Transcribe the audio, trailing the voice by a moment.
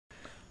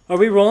Are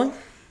we rolling?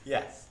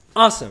 Yes.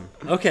 Awesome.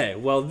 Okay,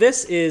 well,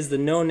 this is the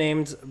No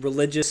Named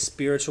Religious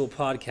Spiritual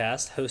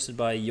Podcast hosted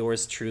by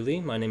yours truly.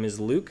 My name is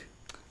Luke.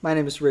 My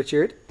name is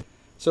Richard.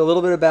 So a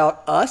little bit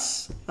about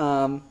us.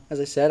 As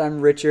I said,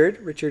 I'm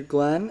Richard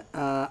Glenn.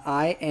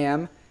 I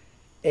am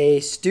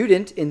a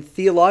student in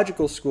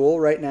theological school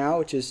right now,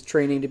 which is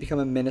training to become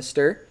a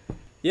minister.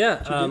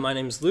 Yeah, my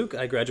name is Luke.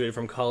 I graduated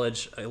from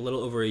college a little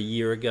over a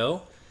year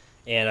ago,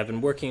 and I've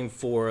been working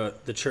for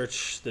the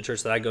church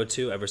that I go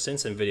to ever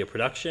since in video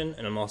production,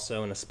 and I'm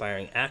also an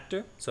aspiring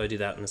actor, so I do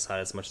that on the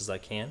side as much as I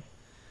can.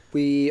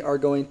 We are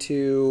going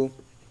to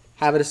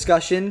have a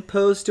discussion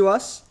posed to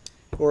us,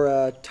 or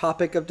a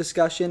topic of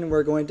discussion.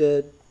 We're going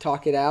to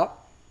talk it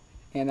out,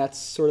 and that's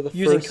sort of the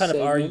Using first kind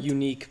of our segment.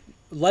 unique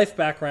life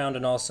background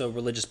and also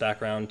religious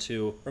background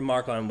to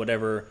remark on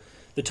whatever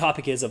the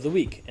topic is of the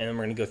week, and then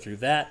we're going to go through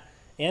that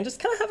and just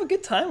kind of have a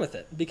good time with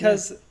it,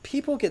 because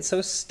people get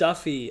so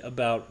stuffy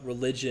about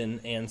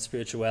religion and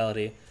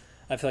spirituality.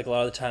 I feel like a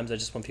lot of the times I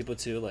just want people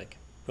to like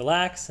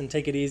relax and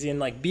take it easy and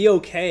like be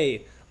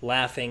okay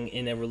laughing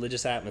in a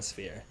religious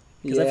atmosphere,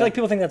 because I feel like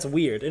people think that's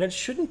weird, and it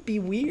shouldn't be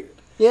weird.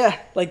 Yeah.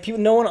 Like,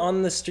 no one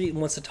on the street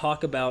wants to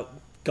talk about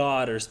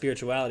God or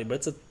spirituality, but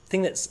it's a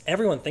thing that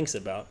everyone thinks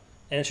about,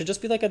 and it should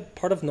just be like a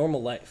part of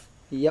normal life.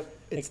 Yep.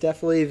 It's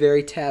definitely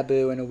very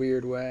taboo in a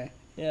weird way.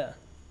 Yeah.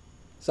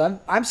 So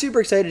I'm super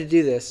excited to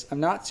do this.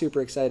 I'm not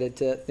super excited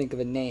to think of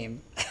a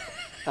name.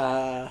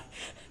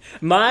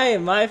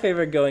 My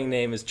favorite going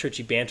name is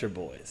Churchy Banter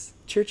Boys.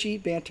 Churchy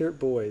Banter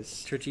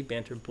Boys. Churchy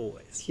Banter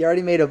Boys. He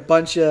already made a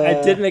bunch of...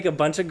 I did make a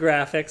bunch of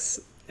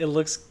graphics. It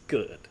looks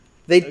good.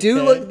 They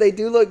do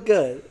look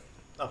good.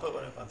 I'll put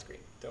one up on screen.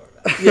 Don't worry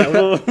about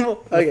it. Yeah,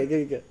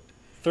 Okay, good.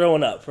 Throw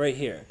one up right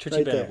here. Churchy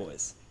Right Banter there.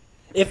 Boys.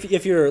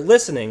 If you're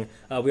listening,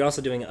 we're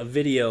also doing a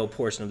video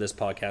portion of this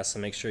podcast, so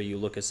make sure you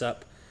look us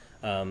up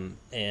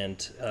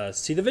and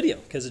see the video,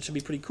 because it should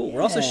be pretty cool.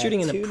 We're also Yeah,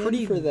 shooting in a tune in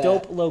pretty for that.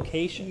 dope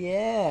location.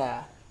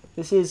 Yeah.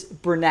 This is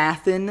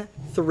Bernathen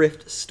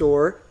Thrift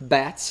Store,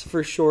 BATS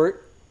for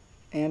short.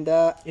 And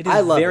It I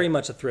is love very it.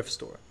 much a thrift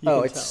store.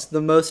 It's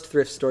the most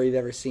thrift store you've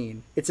ever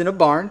seen. It's in a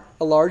barn,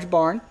 a large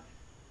barn.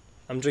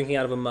 I'm drinking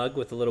out of a mug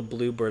with a little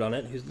blue bird on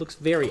it who looks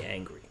very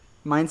angry.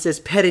 Mine says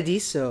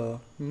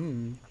Paradiso.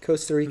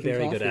 Costa Rican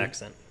Very coffee. good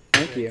accent.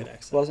 Thank Very you. good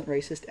accent. Wasn't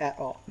racist at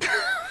all.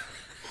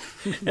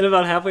 And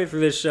about halfway through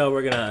this show,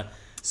 we're going to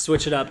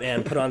switch it up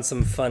and put on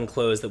some fun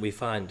clothes that we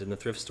find in the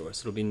thrift store.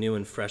 So it'll be new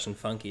and fresh and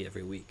funky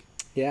every week.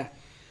 Yeah.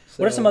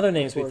 What are some other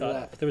names we forward to thought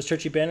that. of? There was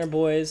Churchy Banner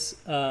Boys.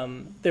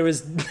 There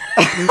was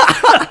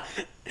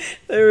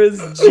there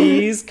was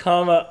G's,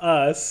 comma,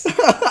 us.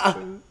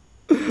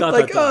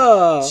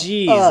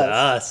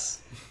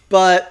 Jesus.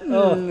 But,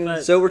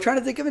 but- so we're trying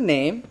to think of a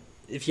name.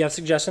 If you have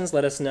suggestions,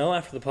 let us know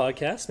after the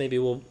podcast. Maybe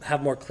we'll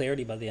have more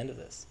clarity by the end of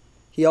this.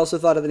 He also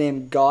thought of the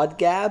name God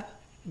Gab.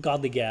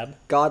 Godly Gab.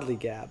 Godly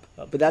Gab.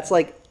 But that's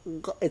like,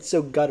 it's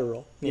so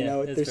guttural. You Yeah,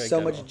 know, it's there's very so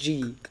guttural. much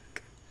G.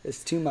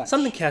 It's too much.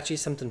 Something catchy,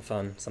 something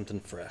fun,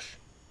 something fresh.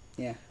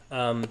 Yeah.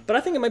 But I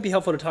think it might be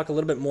helpful to talk a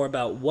little bit more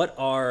about what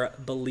our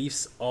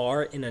beliefs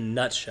are in a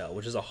nutshell,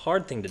 which is a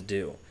hard thing to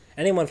do.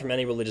 Anyone from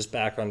any religious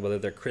background, whether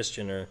they're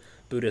Christian or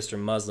Buddhist or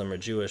Muslim or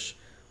Jewish,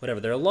 whatever,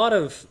 there are a lot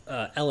of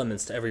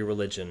elements to every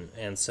religion,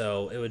 and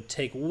so it would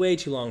take way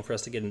too long for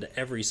us to get into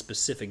every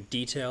specific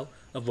detail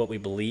of what we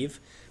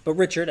believe. But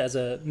Richard, as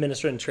a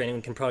minister in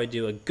training, can probably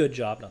do a good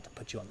job, not to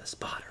put you on the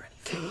spot or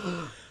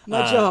anything.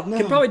 My job, no.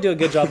 Can probably do a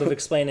good job of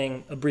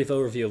explaining a brief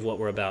overview of what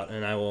we're about,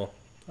 and I will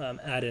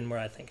add in where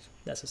I think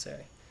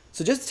necessary.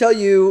 So just to tell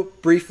you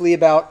briefly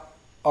about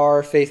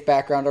our faith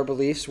background, our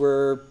beliefs,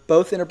 we're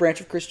both in a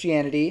branch of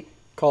Christianity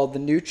called the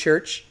New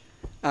Church.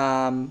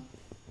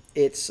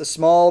 It's a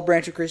small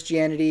branch of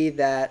Christianity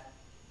that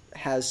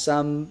has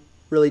some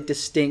really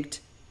distinct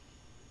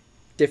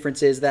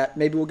differences that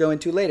maybe we'll go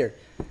into later.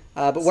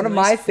 But one of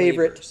my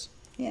favorite...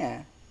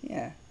 Yeah,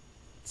 it's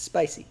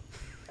spicy.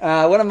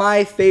 One of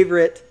my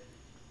favorite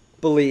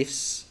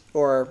beliefs,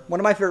 or one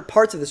of my favorite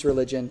parts of this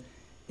religion,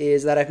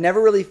 is that I've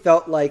never really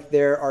felt like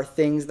there are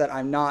things that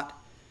I'm not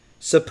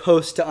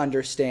supposed to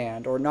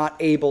understand or not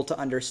able to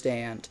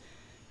understand.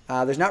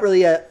 There's not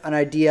really an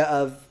idea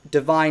of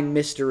divine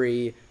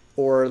mystery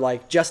or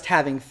like just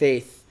having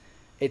faith.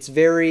 It's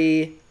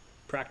very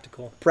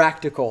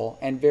practical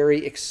and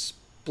very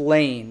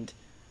explained.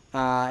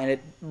 And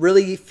it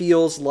really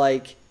feels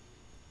like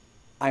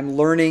I'm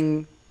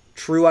learning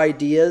true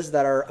ideas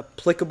that are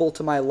applicable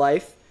to my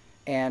life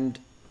and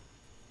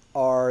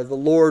are the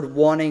Lord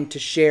wanting to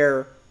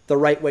share the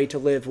right way to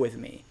live with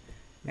me.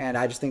 And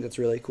I just think that's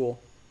really cool.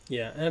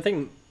 Yeah, and I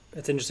think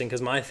it's interesting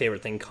because my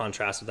favorite thing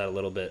contrasts with that a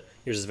little bit.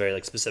 Yours is very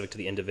like specific to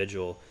the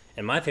individual.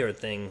 And my favorite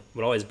thing,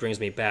 what always brings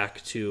me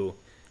back to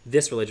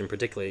this religion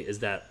particularly, is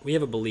that we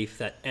have a belief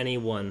that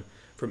anyone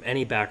from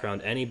any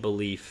background, any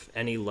belief,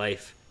 any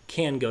life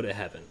can go to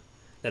heaven.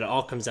 That it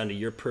all comes down to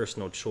your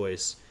personal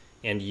choice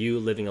and you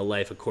living a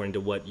life according to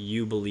what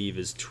you believe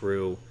is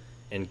true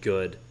and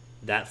good.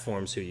 That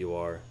forms who you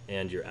are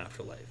and your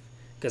afterlife.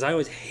 Because I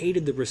always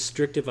hated the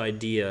restrictive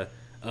idea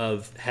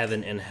of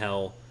heaven and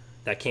hell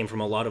that came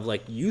from a lot of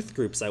like youth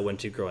groups I went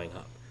to growing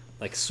up.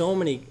 Like so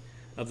many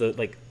of the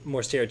like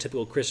more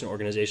stereotypical Christian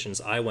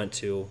organizations I went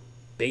to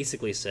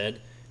basically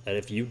said that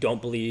if you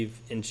don't believe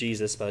in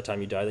Jesus by the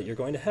time you die, that you're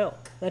going to hell.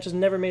 That just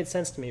never made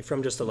sense to me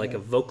from just a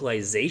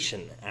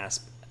vocalization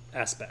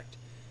aspect.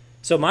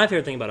 So my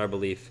favorite thing about our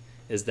belief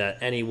is that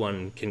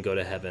anyone can go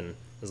to heaven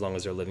as long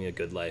as they're living a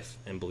good life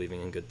and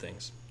believing in good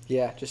things.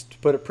 Yeah, just to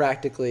put it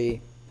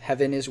practically,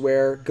 heaven is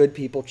where good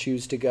people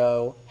choose to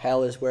go.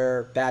 Hell is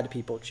where bad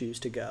people choose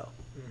to go.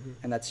 Mm-hmm.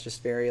 And that's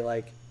just very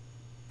like,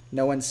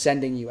 no one's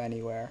sending you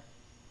anywhere,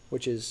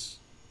 which is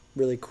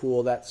really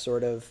cool. That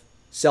sort of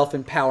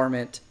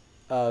self-empowerment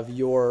of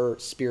your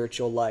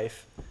spiritual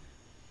life,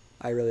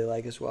 I really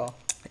like as well.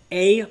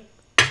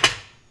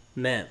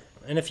 Amen.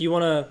 And if you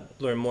want to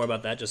learn more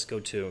about that, just go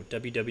to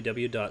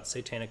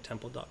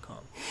www.satanictemple.com.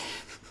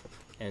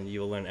 And you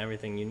will learn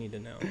everything you need to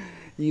know.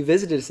 You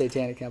visited a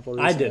satanic temple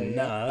recently. I didn't.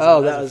 Yeah?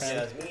 No,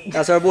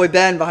 That's our boy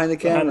Ben behind the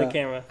camera. Behind the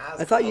camera.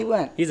 I thought you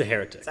went. He's a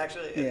heretic. It's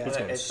actually it's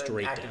an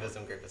straight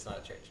activism group. It's not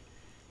a church.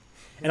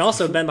 And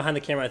also, Ben behind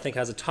the camera, I think,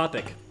 has a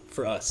topic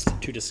for us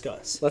to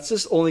discuss. Let's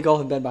just only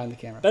call him Ben behind the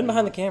camera. Ben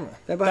behind the camera.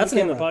 Ben behind the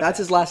camera. That's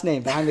his last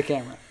name, behind the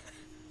camera.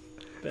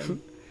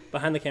 Ben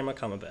behind the camera,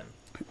 Ben.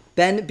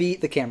 Ben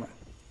beat the camera.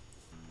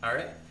 All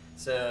right.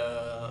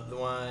 So the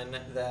one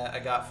that I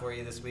got for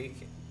you this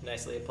week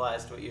nicely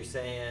applies to what you're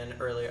saying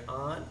earlier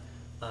on.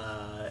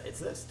 It's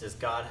this: does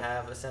God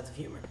have a sense of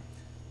humor?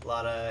 A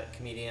lot of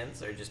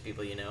comedians or just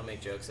people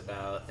make jokes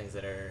about things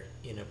that are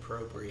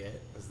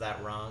inappropriate. Is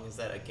that wrong? Is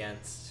that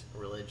against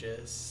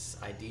religious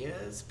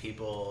ideas?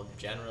 People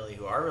generally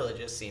who are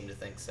religious seem to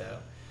think so.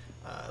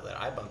 That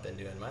I bump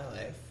into in my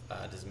life.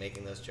 Does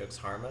making those jokes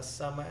harm us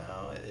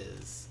somehow?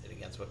 Is it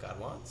against what God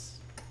wants?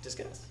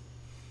 Discuss.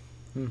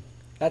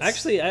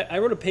 Actually, I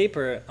wrote a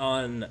paper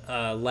on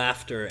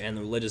laughter and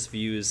the religious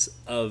views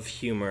of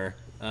humor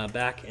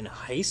back in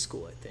high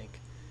school, I think.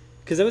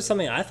 Because that was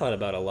something I thought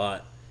about a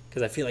lot.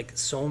 Because I feel like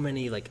so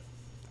many,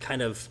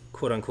 kind of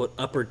quote-unquote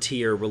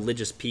upper-tier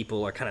religious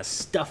people are kind of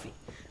stuffy.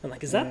 I'm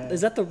like, is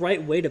that the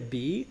right way to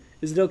be?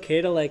 Is it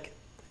okay to,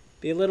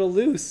 be a little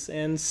loose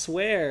and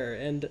swear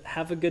and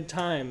have a good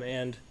time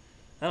and,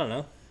 I don't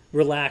know,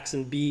 relax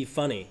and be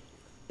funny?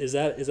 Is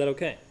that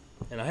okay?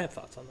 And I have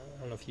thoughts on that.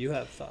 I don't know if you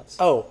have thoughts.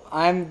 Oh,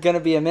 I'm going to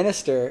be a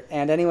minister,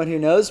 and anyone who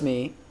knows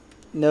me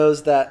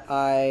knows that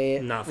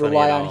I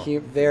rely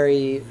on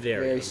very,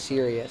 very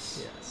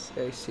serious. Yes.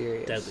 Very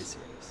serious. Deadly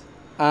serious.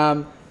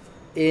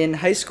 In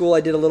high school, I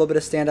did a little bit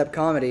of stand-up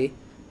comedy,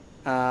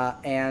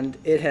 and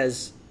it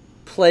has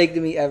plagued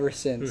me ever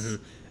since.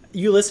 Mm-hmm.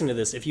 You listen to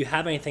this. If you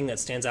have anything that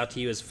stands out to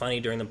you as funny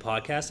during the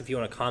podcast, if you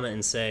want to comment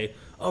and say,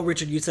 "Oh,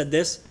 Richard, you said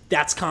this,"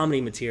 that's comedy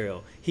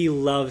material. He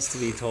loves to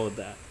be told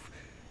that.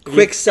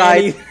 Quick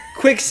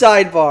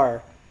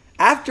sidebar.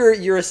 After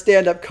you're a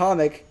stand-up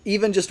comic,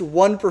 even just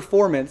one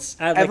performance,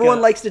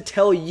 everyone likes to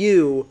tell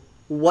you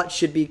what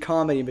should be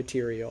comedy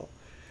material.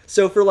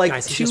 So for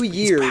Guys, 2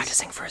 years... He's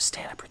practicing for his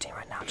stand-up routine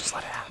right now. Just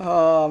let it happen.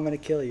 Oh, I'm going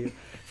to kill you.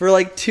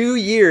 For 2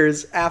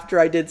 years after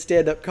I did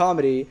stand-up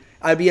comedy,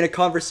 I'd be in a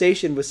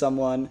conversation with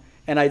someone,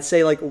 and I'd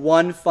say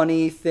one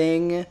funny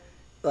thing,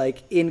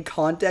 in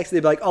context.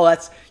 They'd be like, "Oh,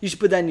 you should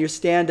put that in your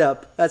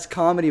stand-up. That's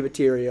comedy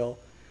material."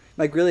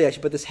 Really, I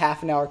should put this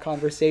half-an-hour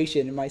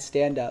conversation in my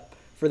stand-up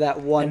for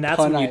that one And that's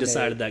pun when you I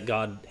decided made. that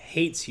God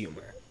hates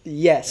humor.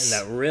 Yes. And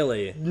that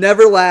really...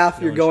 Never laugh,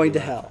 no you're one going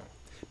should to be laughing. hell.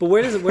 But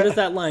where does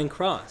that line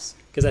cross?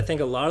 Because I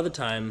think a lot of the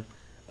time,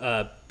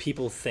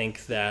 people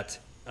think that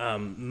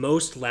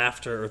most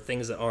laughter or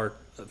things that are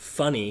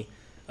funny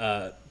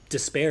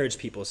disparage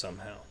people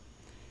somehow.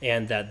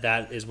 And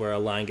that is where a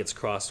line gets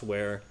crossed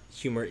where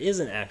humor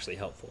isn't actually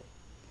helpful.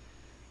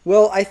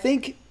 Well, I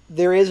think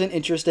there is an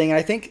interesting...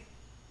 I think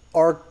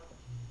our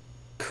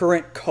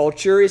current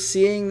culture is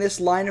seeing this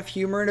line of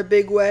humor in a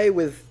big way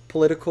with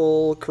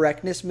political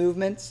correctness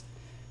movements.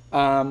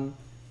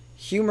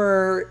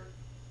 Humor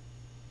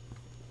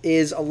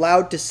is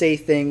allowed to say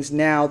things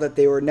now that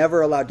they were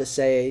never allowed to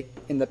say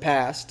in the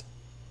past.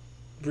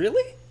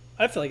 Really?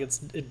 I feel like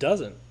it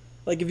doesn't.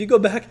 If you go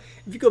back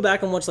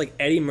and watch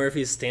Eddie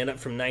Murphy's stand-up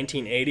from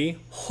 1980,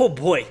 oh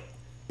boy.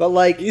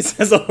 But he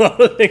says a lot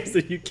of things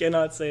that you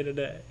cannot say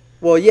today.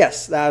 Well,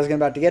 yes, I was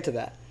about to get to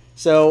that.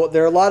 So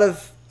there are a lot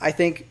of, I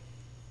think...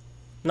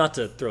 Not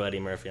to throw Eddie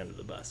Murphy under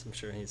the bus. I'm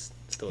sure he's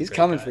still a great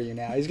coming guy. for you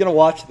now. He's going to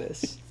watch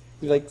this.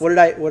 He's like, what did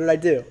I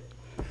do?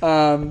 It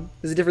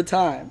was a different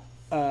time.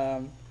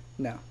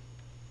 No,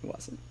 it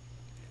wasn't.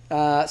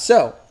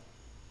 So,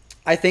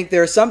 I think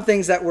there are some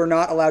things that we're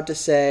not allowed to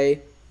say,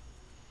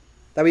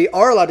 that we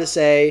are allowed to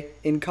say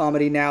in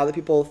comedy now that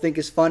people think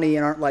is funny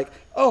and aren't like,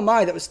 "Oh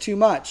my, that was too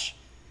much."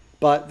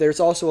 But there's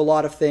also a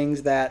lot of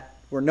things that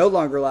we're no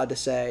longer allowed to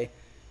say.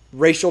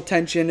 Racial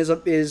tension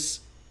is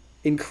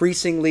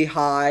increasingly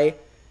high,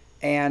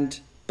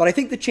 but I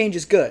think the change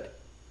is good.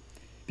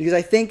 Because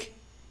I think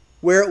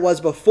where it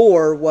was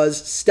before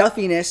was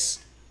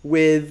stuffiness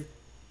with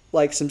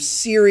some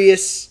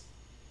serious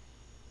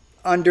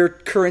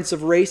undercurrents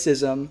of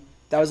racism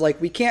that was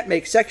we can't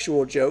make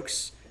sexual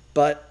jokes,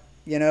 but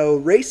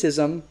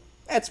racism,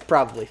 that's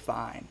probably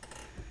fine.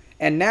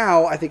 And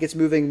now I think it's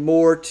moving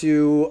more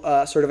to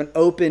sort of an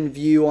open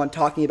view on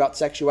talking about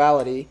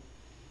sexuality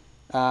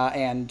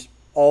and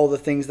all the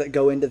things that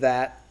go into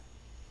that,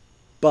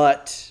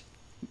 but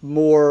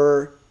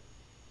more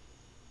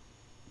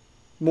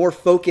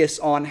focus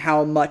on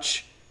how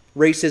much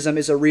racism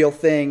is a real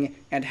thing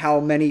and how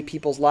many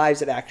people's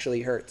lives it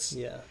actually hurts.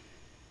 Yeah.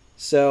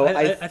 So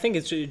I think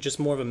it's just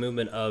more of a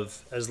movement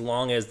of, as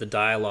long as the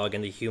dialogue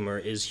and the humor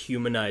is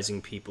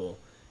humanizing people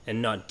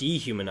and not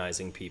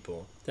dehumanizing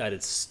people, that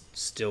it's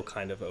still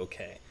kind of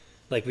okay.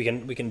 Like we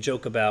can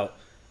joke about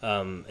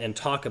and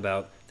talk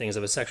about things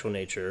of a sexual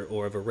nature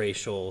or of a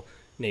racial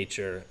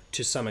nature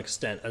to some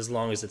extent, as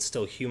long as it's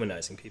still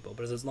humanizing people.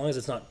 But as long as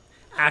it's not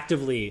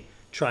actively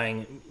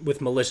trying with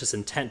malicious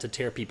intent to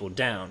tear people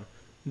down,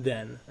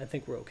 then I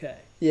think we're okay.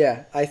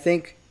 Yeah, I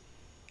think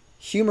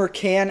humor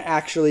can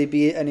actually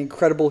be an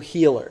incredible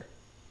healer.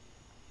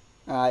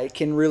 It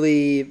can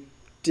really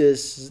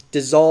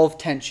dissolve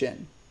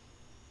tension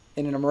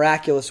in a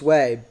miraculous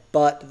way.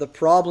 But the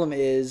problem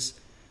is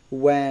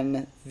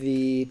when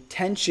the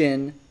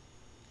tension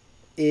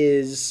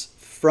is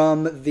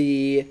from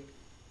the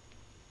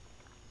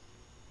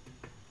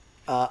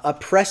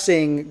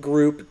oppressing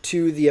group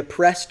to the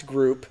oppressed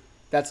group,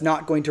 that's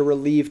not going to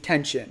relieve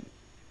tension.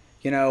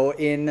 You know,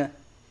 in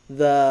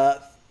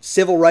the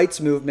civil rights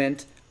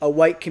movement, a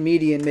white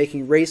comedian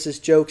making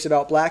racist jokes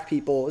about black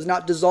people is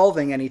not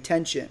dissolving any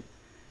tension.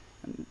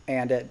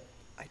 And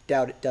I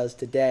doubt it does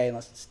today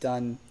unless it's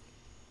done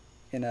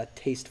in a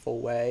tasteful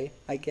way,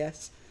 I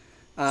guess.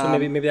 So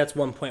maybe that's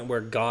one point where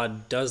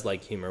God does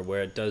like humor,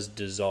 where it does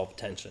dissolve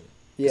tension.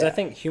 Because I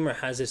think humor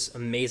has this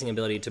amazing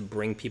ability to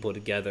bring people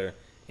together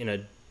in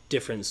a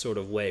different sort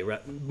of way,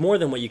 more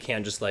than what you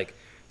can just like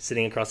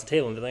sitting across the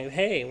table and be like,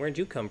 hey, where'd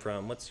you come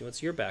from? What's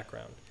your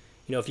background?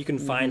 You know, if you can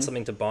find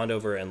something to bond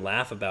over and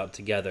laugh about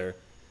together,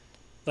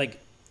 like,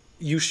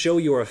 you show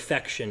your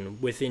affection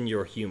within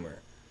your humor.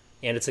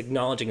 And it's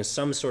acknowledging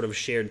some sort of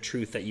shared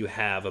truth that you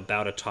have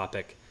about a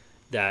topic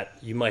that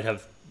you might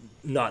have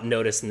not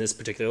noticed in this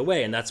particular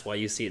way, and that's why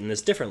you see it in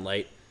this different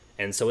light.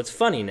 And so it's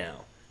funny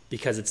now,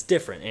 because it's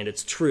different and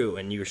it's true,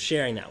 and you're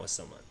sharing that with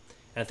someone.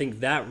 And I think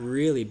that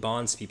really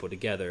bonds people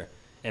together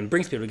and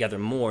brings people together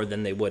more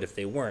than they would if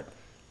they weren't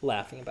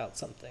laughing about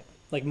something.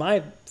 Like,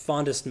 my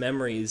fondest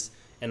memories,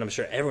 and I'm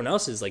sure everyone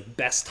else's, like,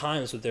 best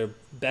times with their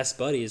best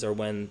buddies are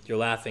when you're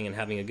laughing and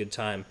having a good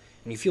time,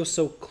 and you feel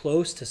so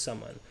close to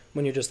someone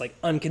when you're just like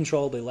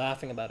uncontrollably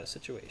laughing about a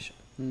situation.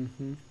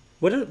 Mm-hmm.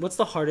 What's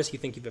the hardest you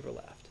think you've ever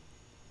laughed?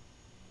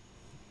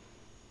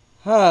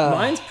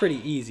 Mine's pretty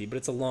easy, but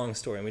it's a long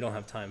story and we don't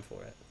have time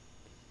for it.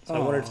 So I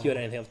wondered if you had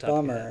anything off the top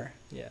of your head.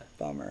 Yeah.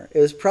 Bummer. It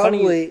was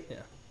probably,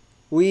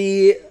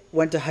 we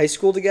went to high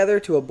school together,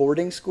 to a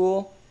boarding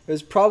school. It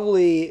was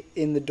probably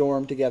in the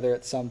dorm together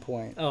at some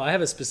point. Oh, I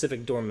have a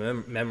specific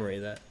dorm memory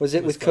that was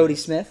it with funny. Cody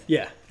Smith?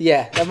 Yeah.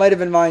 Yeah, that might have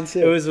been mine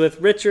too. It was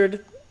with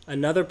Richard,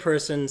 another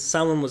person,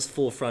 someone was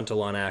full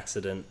frontal on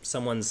accident.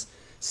 Someone's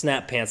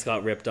snap pants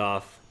got ripped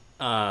off.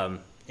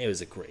 It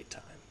was a great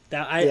time.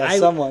 I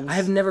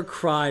have never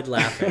cried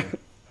laughing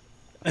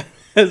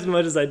as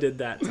much as I did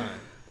that time.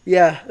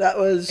 Yeah, that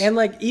was... And,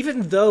 like,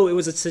 even though it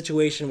was a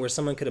situation where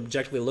someone could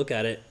objectively look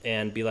at it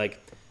and be like,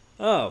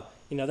 oh,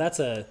 you know, that's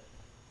a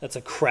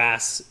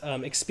crass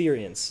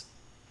experience.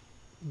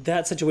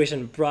 That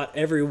situation brought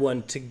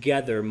everyone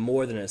together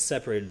more than it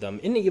separated them,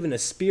 in even a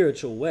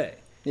spiritual way.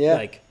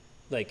 Yeah.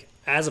 Like,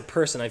 as a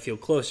person, I feel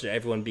closer to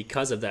everyone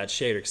because of that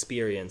shared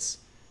experience.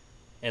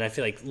 And I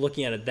feel like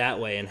looking at it that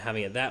way and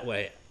having it that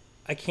way,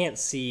 I can't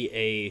see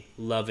a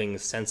loving,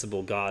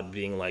 sensible God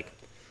being like,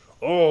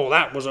 oh,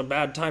 that was a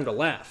bad time to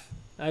laugh.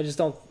 I just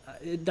don't...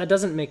 That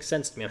doesn't make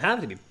sense to me. I'm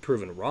happy to be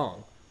proven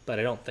wrong, but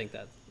I don't think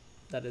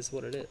that is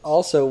what it is.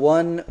 Also,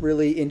 one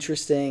really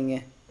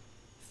interesting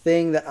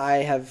thing that I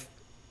have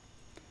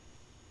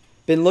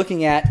been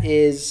looking at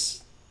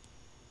is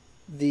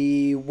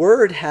the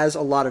word has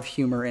a lot of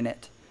humor in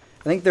it.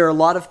 I think there are a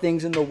lot of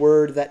things in the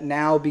word that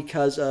now,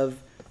 because of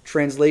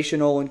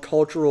translational and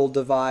cultural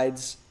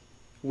divides,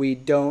 we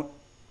don't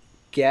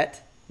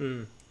get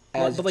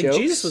as but like jokes.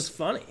 Jesus was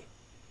funny.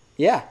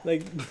 Yeah.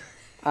 Like,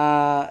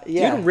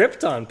 yeah. Dude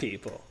ripped on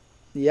people.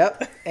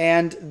 Yep.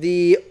 And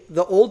the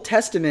Old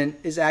Testament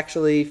is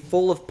actually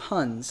full of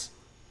puns.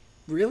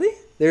 Really?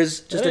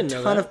 There's just a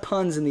ton of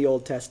puns in the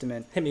Old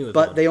Testament. Hit me with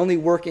but one. They only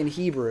work in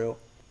Hebrew.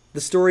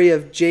 The story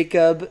of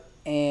Jacob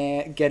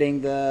and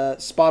getting the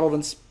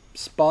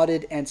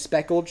spotted and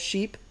speckled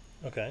sheep.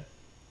 Okay.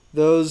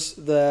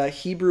 The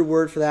Hebrew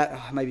word for that,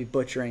 I might be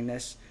butchering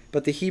this,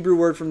 but the Hebrew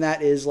word from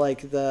that is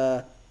like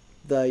the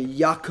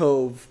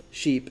Yaakov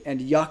sheep,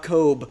 and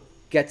Jacob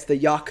gets the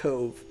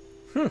Yaakov.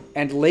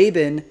 And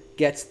Laban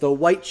gets the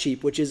white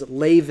sheep, which is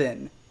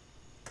Lavan.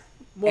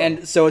 Whoa.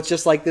 And so it's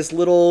just like this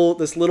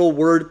little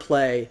word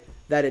play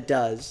that it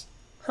does.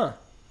 Huh.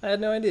 I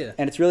had no idea.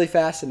 And it's really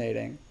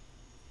fascinating.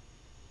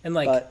 And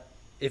like,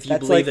 if you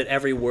believe that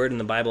every word in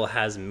the Bible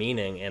has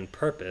meaning and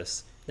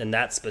purpose, then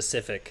that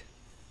specific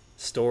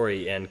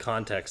story and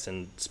context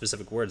and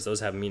specific words, those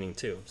have meaning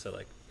too. So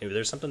like, maybe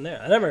there's something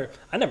there.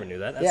 I never knew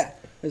that. That's Yeah,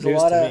 there's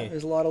news to me.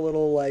 a lot of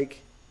little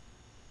like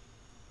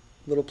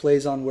little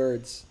plays on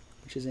words,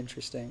 which is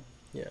interesting.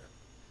 Yeah.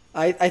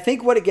 I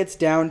think what it gets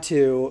down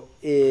to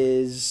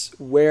is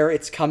where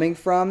it's coming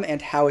from and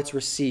how it's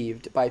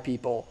received by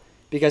people.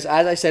 Because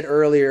as I said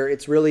earlier,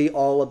 it's really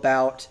all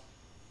about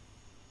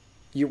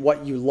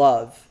what you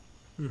love.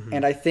 Mm-hmm.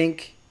 And I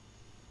think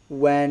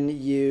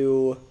when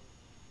you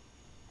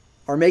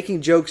are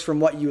making jokes from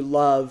what you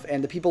love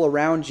and the people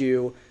around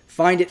you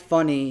find it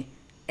funny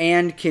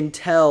and can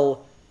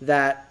tell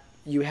that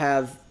you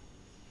have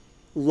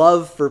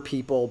love for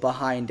people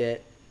behind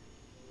it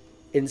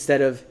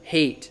instead of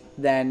hate,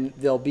 then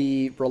they'll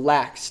be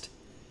relaxed.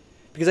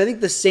 Because I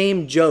think the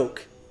same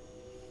joke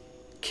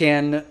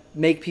can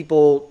make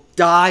people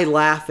die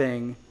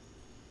laughing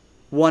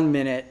 1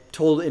 minute,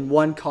 told in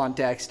one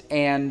context,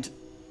 and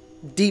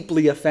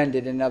deeply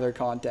offended in another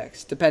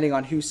context, depending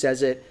on who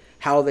says it,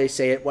 how they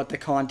say it, what the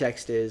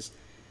context is.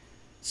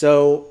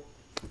 So,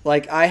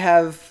 like, I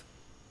have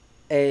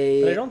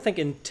a... But I don't think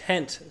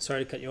intent,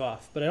 sorry to cut you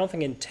off, but I don't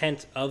think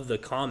intent of the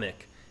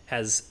comic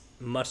has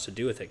much to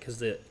do with it, because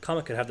the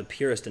comic could have the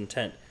purest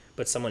intent,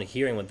 but someone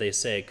hearing what they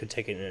say could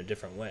take it in a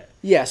different way.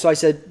 Yeah, so I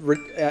said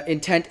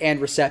intent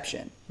and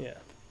reception. Yeah.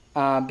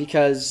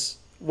 Because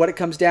what it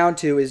comes down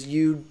to is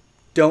you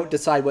don't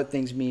decide what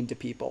things mean to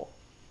people.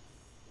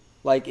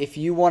 Like, if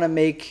you want to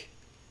make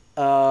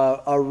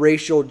a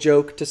racial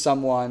joke to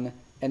someone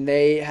and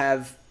they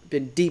have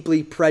been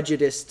deeply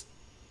prejudiced,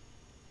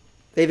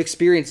 they've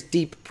experienced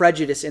deep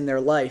prejudice in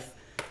their life,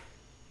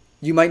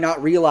 you might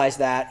not realize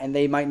that and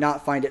they might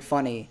not find it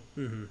funny.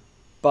 Mm-hmm.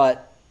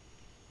 But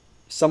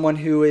someone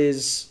who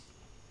is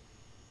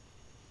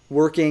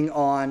working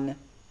on,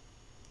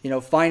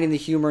 finding the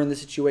humor in the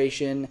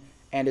situation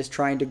and is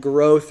trying to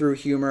grow through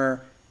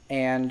humor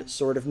and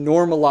sort of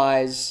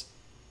normalize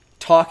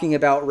talking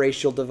about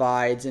racial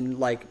divides and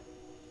like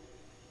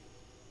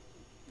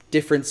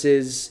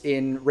differences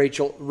in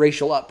racial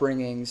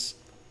upbringings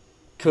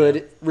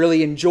could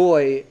really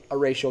enjoy a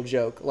racial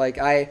joke. Like,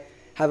 I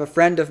have a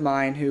friend of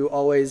mine who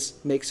always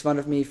makes fun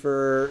of me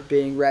for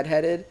being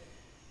redheaded,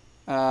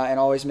 and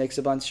always makes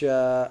and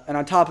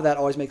on top of that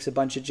always makes a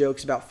bunch of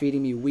jokes about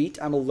feeding me wheat.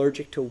 I'm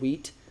allergic to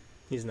wheat.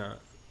 He's not.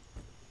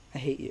 I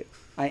hate you.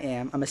 I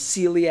am. I'm a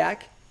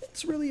celiac.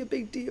 It's really a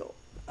big deal.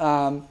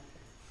 And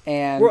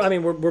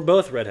we're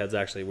both redheads,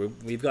 actually.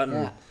 We've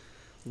gotten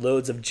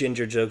loads of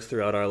ginger jokes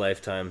throughout our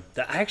lifetime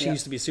that I actually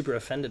used to be super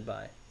offended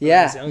by.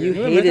 Yeah,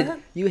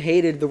 you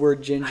hated the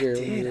word ginger. I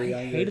did. When you were younger.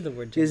 I hated the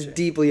word He was ginger.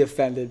 deeply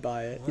offended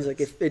by it. He's like,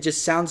 it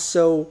just sounds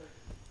so...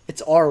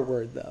 It's our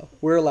word, though.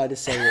 We're allowed to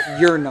say it.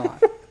 You're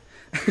not.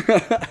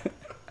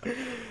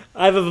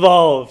 I've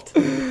evolved.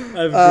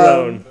 I've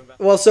grown.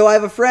 Well, so I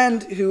have a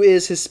friend who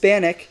is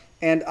Hispanic,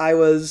 and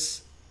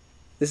this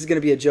is going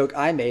to be a joke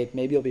I made.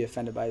 Maybe you'll be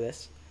offended by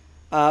this.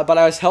 But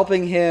I was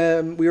helping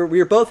him. We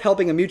were both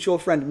helping a mutual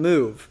friend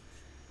move.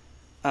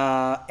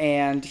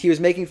 And he was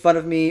making fun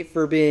of me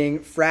for being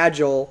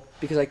fragile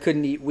because I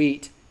couldn't eat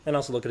wheat. And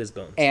also look at his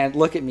bones. And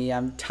look at me,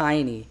 I'm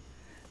tiny.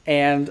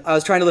 And I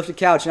was trying to lift a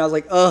couch, and I was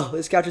like, oh,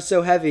 this couch is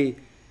so heavy.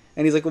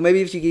 And he's like, well, maybe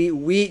if you could eat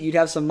wheat, you'd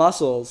have some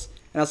muscles.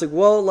 And I was like,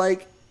 well,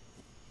 like,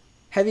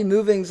 heavy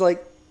moving's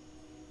like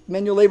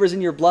manual labor's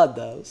in your blood,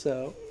 though.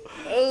 So,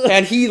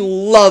 and he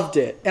loved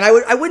it. And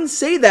I wouldn't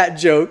say that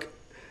joke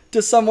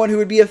to someone who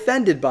would be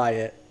offended by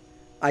it.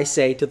 I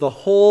say to the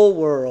whole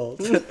world.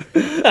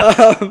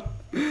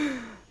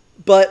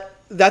 But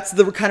that's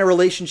the kind of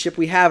relationship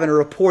we have and a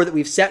rapport that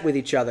we've set with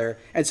each other.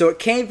 And so it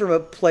came from a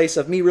place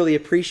of me really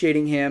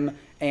appreciating him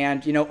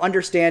and,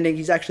 understanding.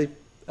 He's actually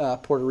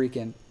Puerto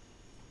Rican.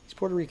 He's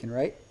Puerto Rican,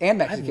 right? And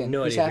Mexican. I have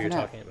no He's idea half who you're and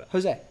half. talking about.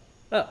 Jose.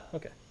 Oh,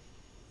 okay.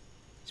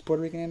 He's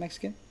Puerto Rican and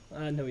Mexican?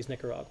 No, he's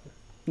Nicaraguan.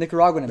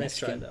 Nicaraguan and Nice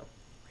try, Mexican.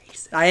 though.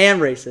 Racist. I am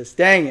racist.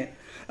 Dang it.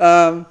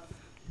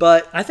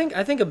 But I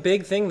think a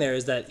big thing there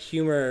is that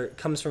humor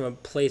comes from a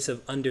place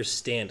of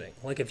understanding.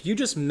 Like, if you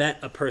just met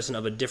a person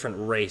of a different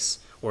race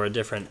or a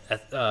different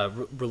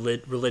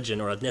religion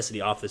or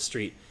ethnicity off the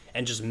street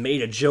and just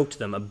made a joke to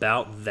them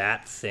about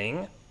that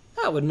thing,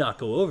 that would not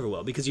go over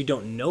well because you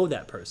don't know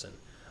that person.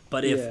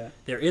 But if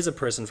there is a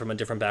person from a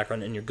different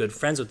background and you're good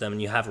friends with them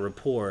and you have a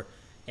rapport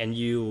and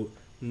you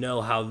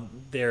know how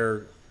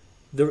the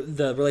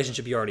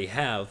relationship you already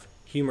have,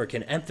 humor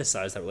can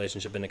emphasize that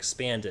relationship and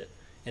expand it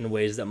in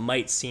ways that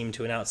might seem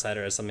to an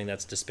outsider as something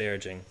that's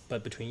disparaging.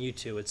 But between you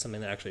two, it's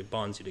something that actually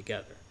bonds you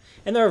together.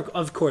 And there are,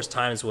 of course,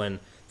 times when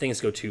things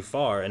go too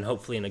far, and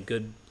hopefully in a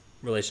good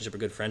relationship or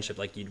good friendship,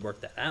 like, you'd work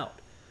that out.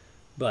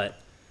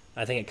 But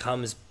I think it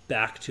comes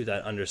back to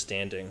that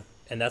understanding,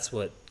 and that's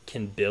what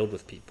can build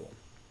with people.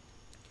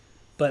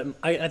 But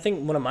I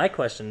think one of my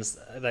questions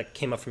that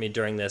came up for me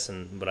during this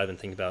and what I've been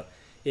thinking about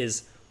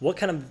is what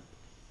kind of,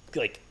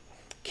 like,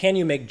 can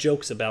you make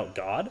jokes about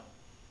God?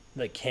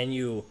 Like, can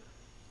you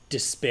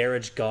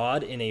disparage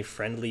God in a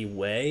friendly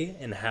way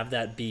and have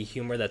that be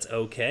humor that's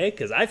okay?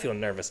 Because I feel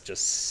nervous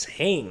just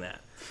saying that.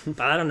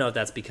 But I don't know if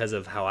that's because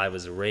of how I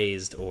was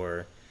raised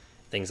or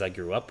things I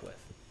grew up with.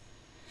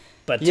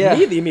 But to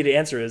me, the immediate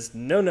answer is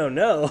no, no,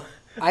 no.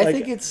 I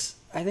think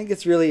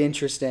it's really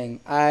interesting.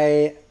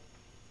 I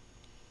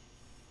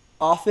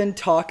often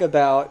talk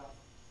about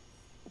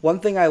one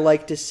thing I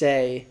like to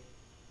say.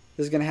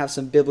 This is going to have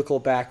some biblical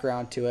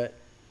background to it,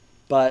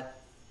 but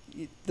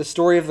the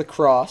story of the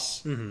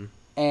cross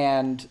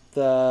and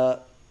the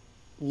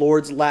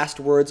Lord's last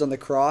words on the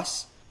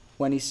cross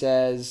when he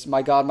says,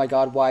 my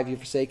God, why have you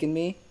forsaken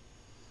me?"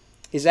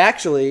 is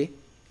actually,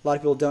 a lot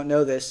of people don't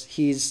know this,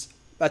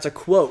 that's a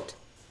quote.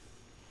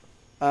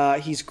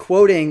 He's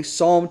quoting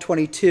Psalm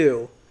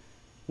 22,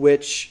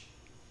 which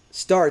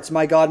starts,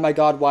 my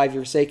God, why have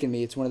you forsaken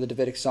me?" It's one of the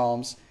Davidic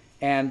Psalms.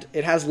 And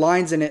it has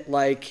lines in it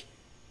like,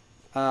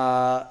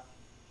 "A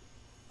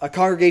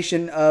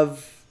congregation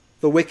of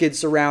the wicked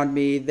surround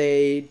me.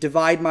 They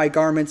divide my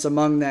garments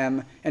among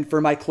them, and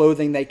for my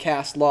clothing they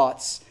cast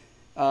lots."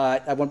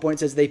 At one point it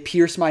says, "They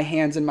pierce my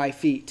hands and my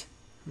feet."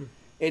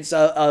 It's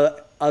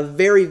a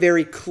very,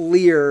 very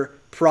clear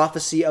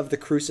prophecy of the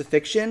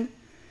crucifixion.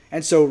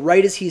 And so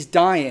right as he's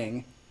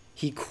dying,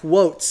 he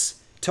quotes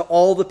to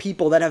all the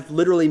people that have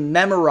literally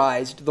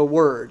memorized the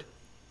word,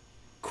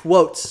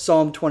 quotes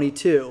Psalm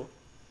 22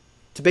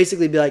 to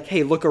basically be like,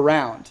 hey, look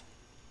around.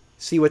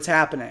 See what's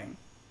happening.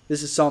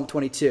 This is Psalm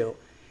 22.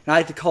 And I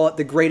like to call it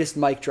the greatest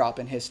mic drop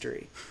in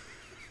history.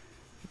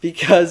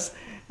 Because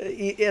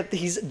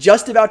he's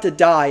just about to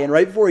die, and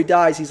right before he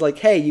dies, he's like,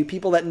 hey, you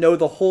people that know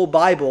the whole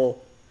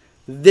Bible,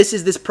 this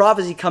is this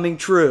prophecy coming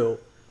true.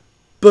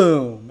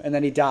 Boom. And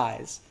then he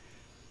dies.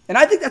 And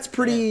I think that's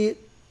pretty,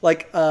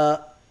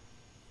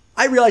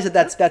 I realize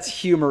that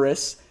that's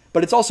humorous,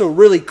 but it's also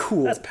really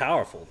cool. That's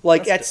powerful.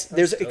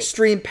 There's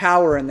extreme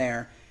power in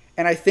there.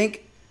 And I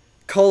think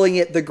calling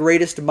it the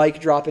greatest mic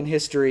drop in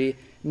history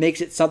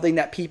makes it something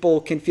that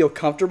people can feel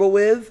comfortable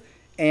with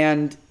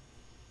and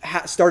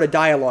start a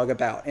dialogue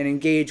about and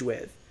engage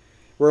with.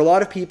 Where a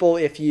lot of people,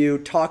 if you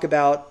talk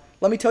about,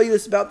 let me tell you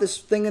about this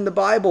thing in the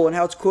Bible and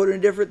how it's quoted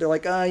and different, they're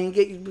like, oh, you can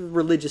get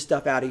religious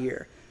stuff out of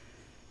here.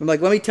 I'm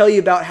like, let me tell you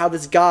about how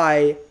this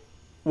guy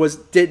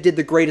did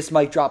the greatest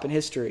mic drop in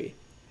history.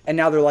 And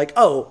now they're like,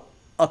 oh,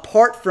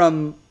 apart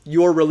from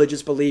your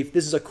religious belief,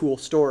 this is a cool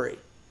story.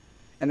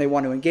 And they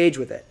want to engage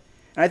with it.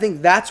 And I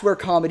think that's where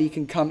comedy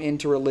can come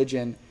into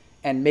religion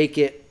and make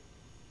it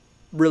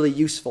really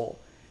useful.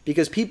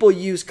 Because people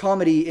use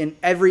comedy in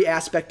every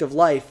aspect of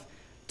life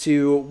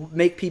to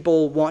make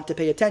people want to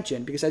pay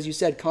attention. Because as you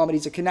said,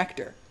 comedy's a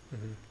connector.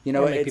 Mm-hmm. You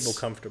know, it makes people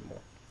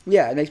comfortable.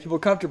 Yeah, it makes people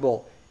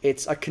comfortable.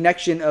 It's a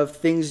connection of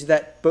things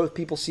that both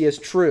people see as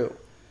true.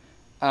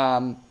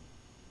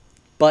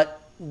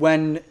 But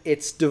when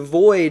it's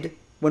devoid,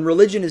 when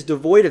religion is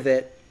devoid of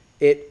it,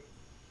 it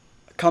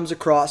comes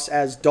across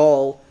as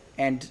dull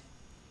and,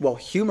 well,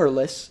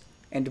 humorless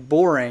and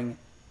boring.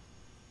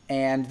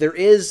 And there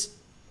is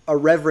a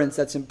reverence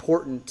that's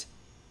important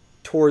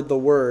toward the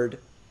word,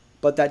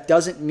 but that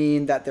doesn't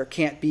mean that there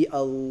can't be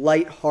a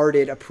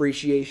lighthearted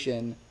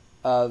appreciation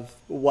of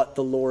what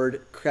the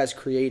Lord has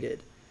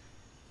created.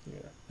 Yeah.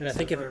 And I so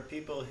think for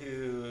people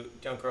who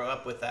don't grow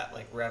up with that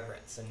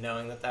reverence and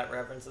knowing that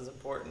reverence is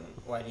important,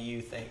 why do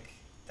you think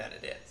that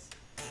it is?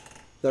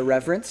 The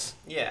reverence?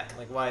 Yeah,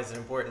 why is it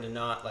important to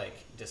not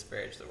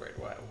disparage the word?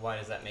 Why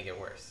does that make it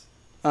worse?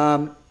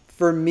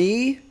 For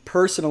me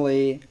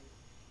personally,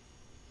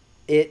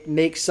 it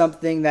makes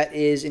something that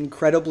is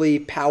incredibly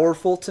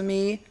powerful to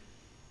me.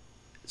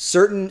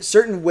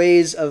 Certain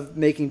ways of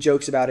making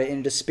jokes about it in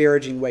a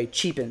disparaging way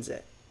cheapens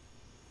it.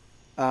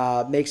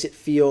 Makes it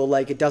feel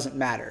like it doesn't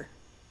matter.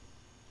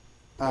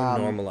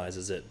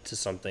 Normalizes it to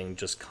something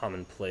just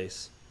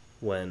commonplace,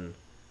 when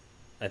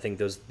I think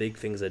those big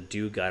things that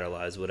do guide our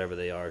lives, whatever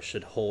they are,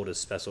 should hold a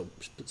special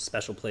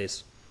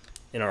place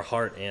in our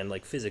heart and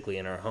physically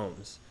in our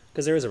homes.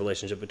 Because there is a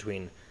relationship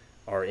between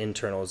our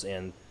internals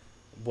and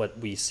what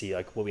we see,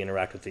 what we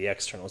interact with, the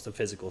externals, the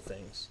physical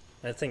things.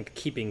 And I think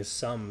keeping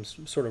some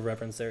sort of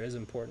reference there is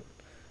important.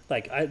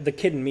 The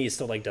kid in me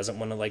still doesn't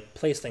want to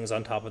place things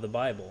on top of the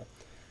Bible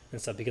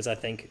and stuff, because I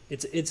think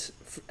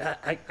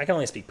I can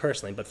only speak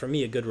personally, but for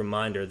me, a good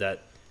reminder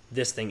that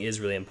this thing is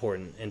really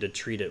important, and to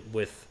treat it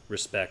with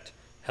respect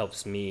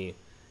helps me,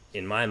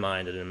 in my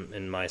mind and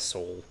in my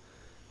soul,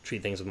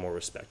 treat things with more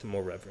respect and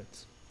more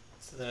reverence.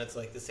 So then it's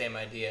the same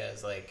idea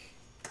as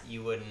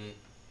you wouldn't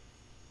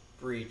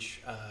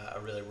breach a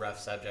really rough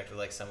subject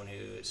with someone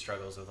who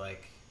struggles with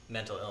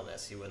mental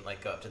illness. You wouldn't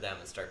go up to them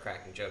and start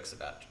cracking jokes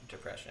about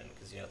depression,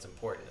 because it's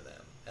important to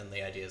them. And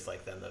the idea is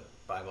then the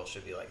Bible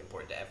should be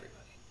important to everybody.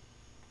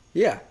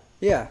 Yeah.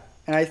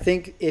 And I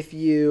think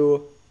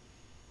that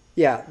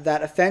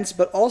offense,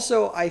 but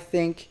also I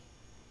think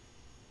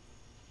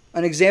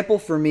an example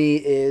for me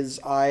is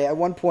at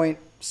one point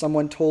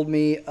someone told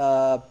me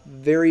a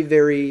very,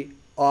 very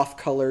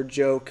off-color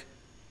joke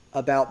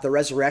about the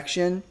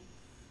resurrection,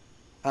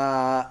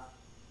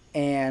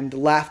 and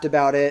laughed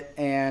about it,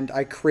 and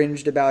I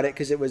cringed about it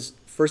because it was,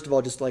 first of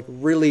all, just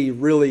really,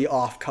 really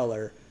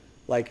off-color,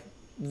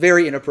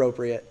 very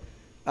inappropriate.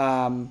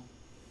 But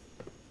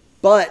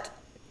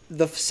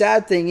the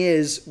sad thing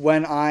is,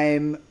 when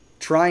I'm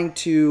trying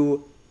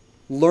to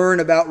learn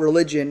about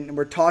religion and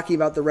we're talking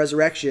about the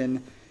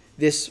resurrection,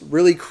 this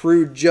really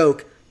crude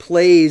joke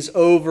plays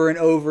over and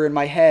over in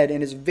my head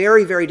and is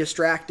very, very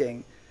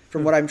distracting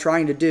from what I'm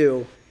trying to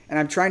do. And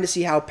I'm trying to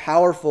see how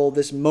powerful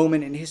this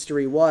moment in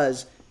history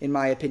was. In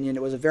my opinion,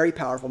 it was a very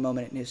powerful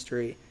moment in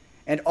history.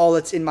 And all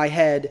that's in my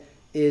head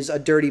is a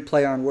dirty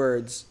play on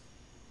words.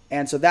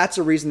 And so that's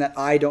a reason that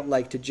I don't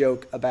like to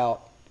joke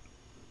about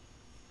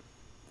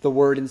the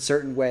word in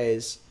certain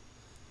ways.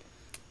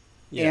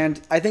 Yeah.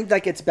 And I think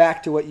that gets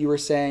back to what you were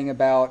saying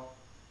about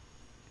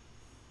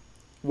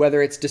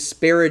whether it's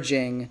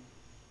disparaging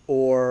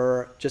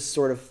or just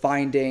sort of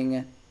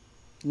finding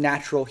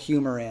natural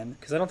humor in.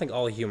 Because I don't think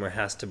all humor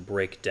has to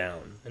break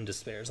down and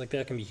despair. Like,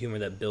 there can be humor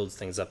that builds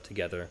things up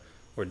together,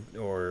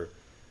 or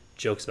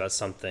jokes about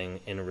something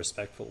in a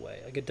respectful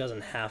way. Like, it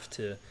doesn't have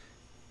to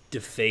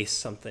deface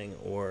something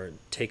or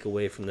take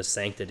away from the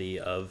sanctity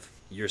of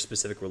your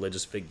specific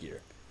religious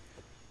figure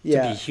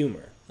to be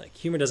humor. Like,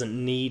 humor doesn't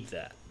need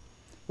that.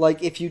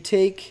 Like, if you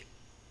take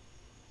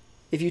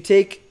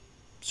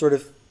sort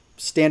of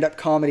stand-up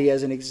comedy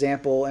as an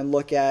example and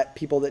look at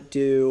people that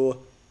do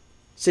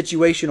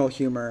situational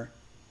humor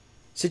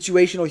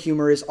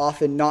is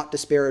often not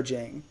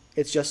disparaging.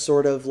 It's just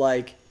sort of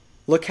like,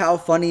 look how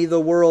funny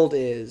the world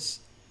is.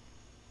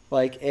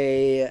 Like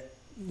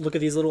look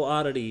at these little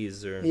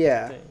oddities or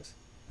things.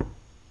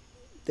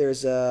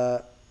 There's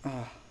a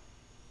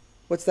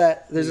what's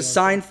that? There's a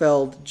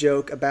Seinfeld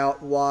joke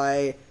about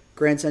why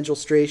Grand Central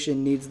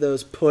Station needs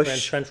those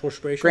push.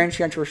 Grand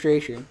Central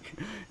Station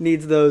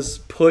needs those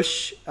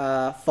push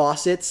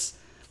faucets.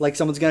 Like,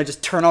 someone's gonna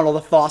just turn on all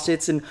the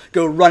faucets and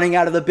go running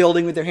out of the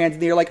building with their hands in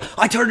the air, like,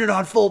 I turned it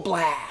on full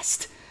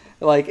blast.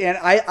 Like, and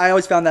I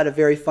always found that a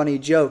very funny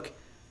joke,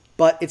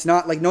 but it's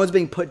not like, no one's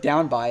being put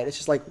down by it. It's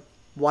just like,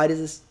 what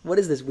is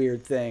this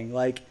weird thing?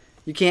 Like,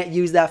 you can't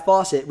use that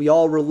faucet. We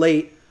all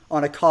relate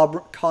on a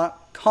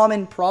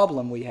common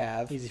problem we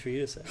have. Easy for you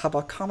to say. How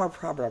about common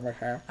problem we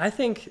have? I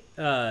think,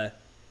 and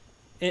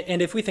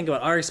if we think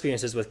about our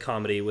experiences with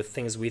comedy, with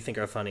things we think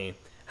are funny,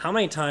 how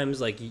many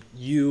times, like,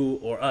 you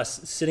or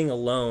us sitting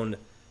alone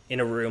in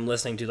a room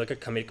listening to, like, a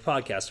comedic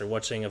podcast or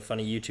watching a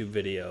funny YouTube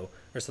video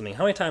or something,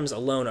 how many times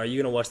alone are you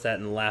going to watch that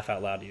and laugh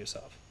out loud to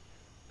yourself?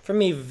 For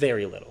me,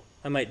 very little.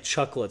 I might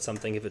chuckle at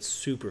something if it's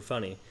super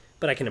funny,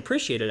 but I can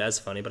appreciate it as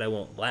funny, but I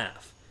won't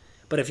laugh.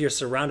 But if you're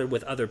surrounded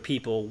with other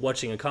people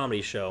watching a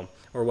comedy show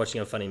or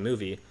watching a funny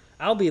movie,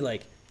 I'll be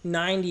like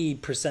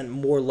 90%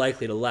 more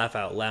likely to laugh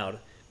out loud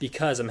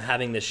because I'm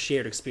having this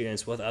shared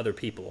experience with other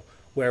people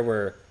where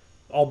we're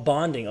all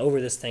bonding over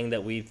this thing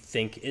that we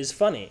think is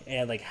funny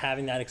and, like,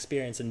 having that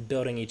experience and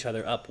building each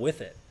other up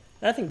with it.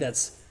 And I think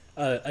that's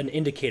an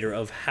indicator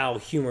of how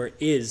humor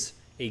is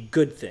a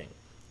good thing,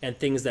 and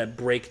things that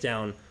break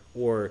down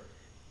or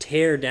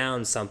tear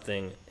down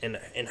something and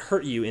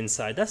hurt you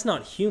inside, that's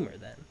not humor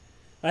then.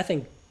 I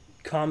think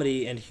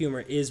comedy and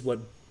humor is what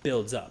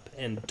builds up,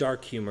 and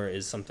dark humor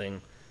is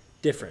something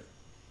different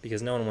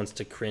because no one wants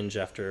to cringe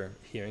after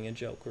hearing a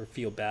joke or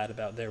feel bad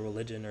about their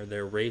religion or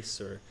their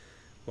race or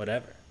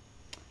whatever.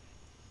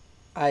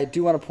 I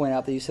do want to point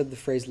out that you said the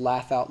phrase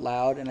laugh out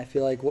loud, and I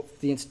feel like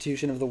the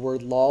institution of the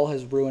word lol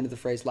has ruined the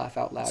phrase laugh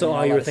out loud. So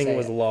all you were thinking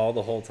was lol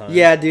the whole time?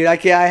 Yeah, dude, I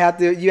have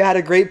to. You had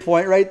a great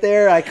point right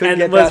there. I couldn't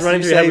get past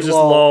running through your head was just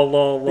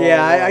lol.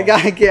 Yeah, lol.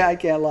 I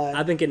can't lie.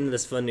 I've been getting into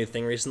this fun new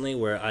thing recently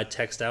where I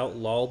text out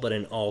lol, but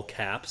in all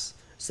caps,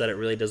 so that it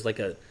really does like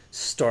a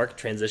stark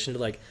transition to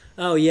like,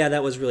 oh yeah,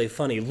 that was really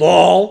funny,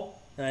 lol.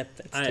 And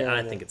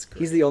I think it's great.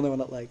 He's the only one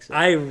that likes it.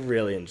 I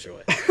really enjoy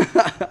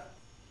it.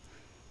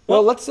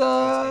 Well, let's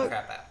go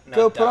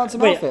put on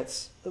some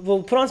outfits.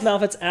 We'll put on some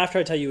outfits after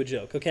I tell you a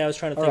joke. Okay, I was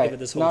trying to think of it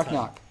this whole time.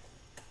 Knock.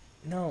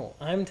 No,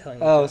 I'm telling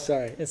you. Oh,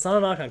 sorry. It's not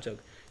a knock joke.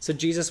 So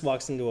Jesus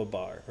walks into a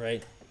bar,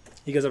 right?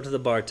 He goes up to the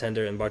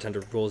bartender, and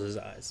bartender rolls his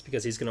eyes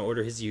because he's going to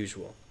order his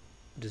usual,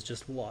 which is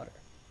just water.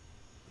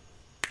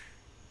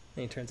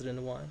 And he turns it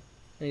into wine,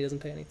 and he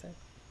doesn't pay anything.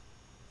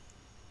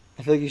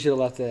 I feel like you should have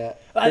left it.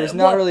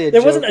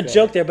 There wasn't a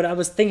joke there, but I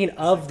was thinking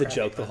of the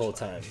joke the whole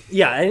time.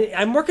 Yeah,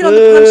 I'm working on the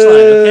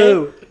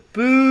punchline, okay?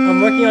 Boo!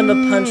 I'm working on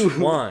the punch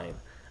wine.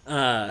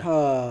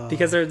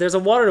 Because there's a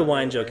water to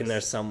wine joke in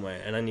there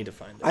somewhere, and I need to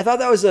find it. I thought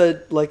that was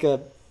a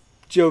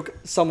joke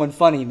someone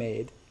funny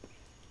made.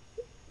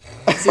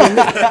 See, and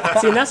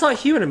that's not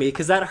humor to me,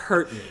 because that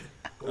hurt me,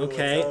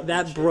 okay?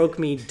 That broke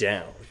me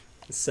down.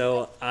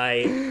 So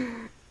I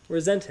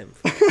resent him.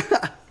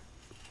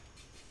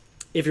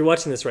 If you're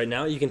watching this right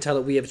now, you can tell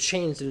that we have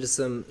changed into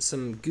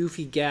some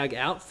goofy gag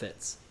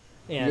outfits.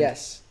 And,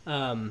 yes.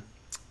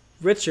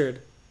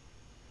 Richard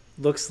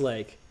looks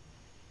like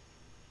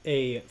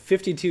a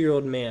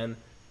 52-year-old man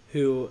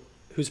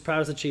whose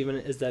proudest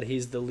achievement is that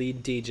he's the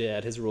lead DJ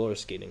at his roller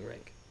skating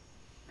rink.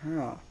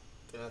 Oh.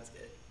 That's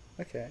good.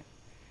 Okay.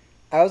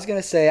 I was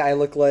going to say I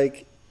look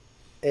like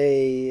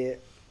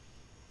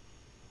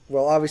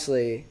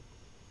obviously,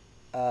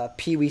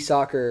 Pee-wee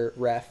soccer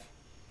ref.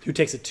 Who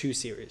takes it too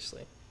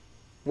seriously.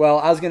 Well,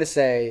 I was going to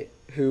say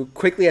who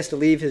quickly has to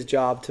leave his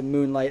job to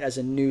moonlight as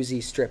a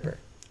newsy stripper.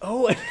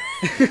 Oh,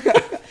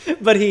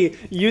 but he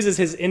uses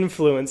his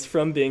influence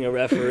from being a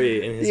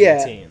referee in his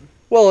routine.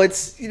 Well,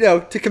 it's,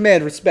 to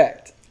command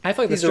respect. I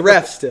feel like He's the a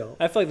ref still.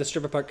 I feel like the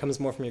stripper part comes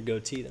more from your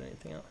goatee than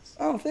anything else.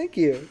 Oh, thank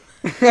you.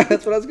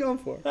 That's what I was going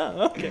for.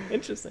 Oh, okay.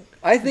 Interesting.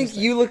 I think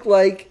you look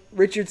like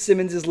Richard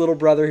Simmons' little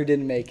brother who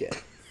didn't make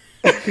it.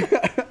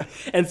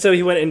 And so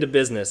he went into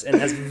business and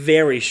has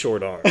very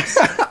short arms.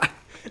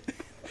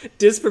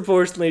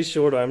 Disproportionately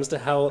short arms to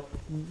how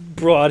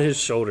broad his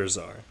shoulders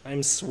are.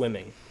 I'm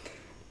swimming.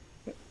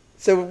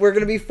 So we're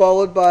going to be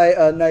followed by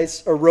a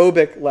nice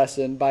aerobic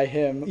lesson by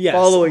him. Yes.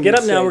 Following Get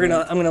this up now.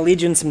 segment. I'm gonna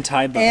lead you in some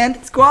Thai bow.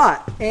 And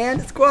squat.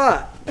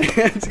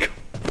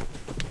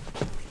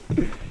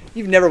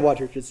 You've never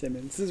watched Richard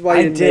Simmons. This is why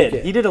you didn't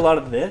make it. He did a lot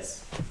of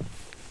this.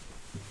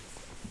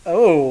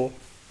 Oh.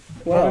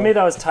 Well, Wow. maybe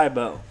that was Thai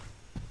bow.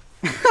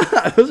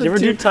 Those Did you are ever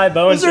do Thai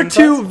bow? Those are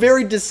two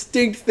very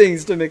distinct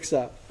things to mix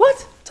up.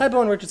 What? Thai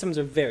bow and Richard Simmons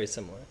are very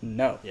similar.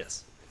 No.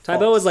 Yes. Thai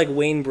bow was like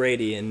Wayne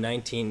Brady in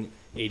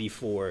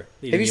 1984.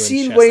 Have you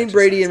seen Wayne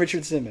Brady and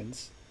Richard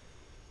Simmons?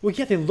 Well,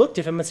 yeah, they look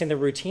different. I'm saying their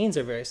routines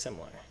are very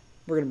similar.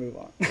 We're going to move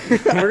on.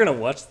 We're gonna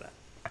watch that.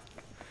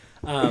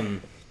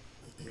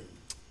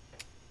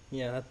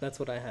 Yeah, that's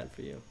what I had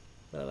for you.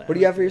 What do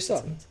you have for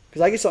yourself?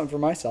 Because I get something for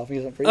myself and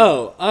get something for you.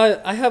 Oh,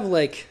 I have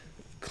like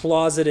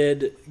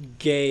closeted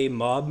gay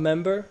mob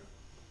member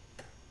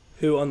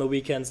who on the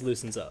weekends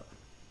loosens up.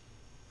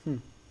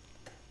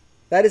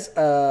 That is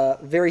a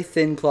very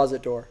thin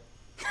closet door.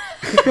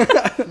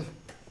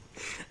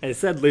 I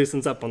said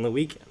loosens up on the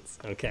weekends.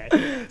 Okay.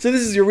 So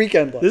this is your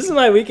weekend look. This is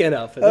my weekend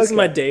outfit. This is Okay.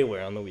 my day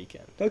wear on the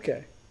weekend.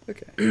 Okay.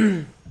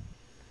 Yeah.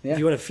 If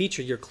you want to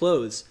feature your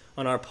clothes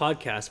on our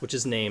podcast, which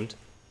is named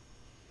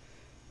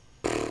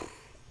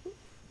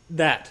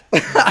that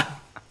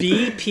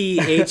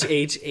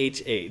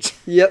BPHHHH.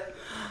 Yep.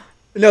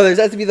 No, there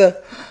has to be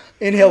the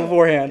inhale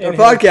beforehand. Our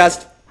Inhale.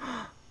 podcast.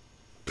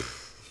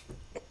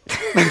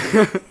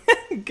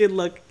 Good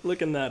luck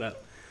looking that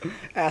up.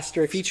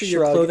 Asterisk. Feature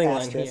your shrug, clothing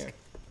asterisk.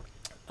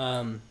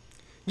 line here.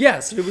 Yeah,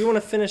 so do we want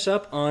to finish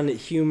up on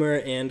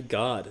humor and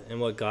God and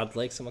what God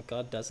likes and what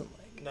God doesn't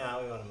like? No,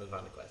 we want to move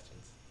on to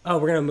questions. Oh,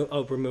 we're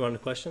moving on to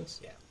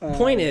questions? Yeah.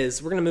 Point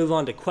is, we're going to move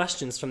on to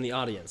questions from the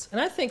audience. And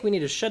I think we need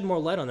to shed more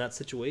light on that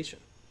situation.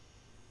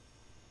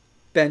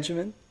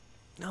 Benjamin.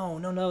 No,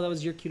 that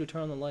was your cue to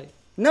turn on the light.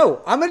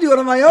 No, I'm going to do it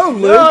on my own,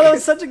 Luke. No, that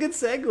was such a good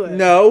segue.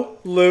 No,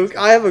 Luke,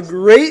 I have a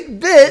great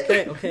bit.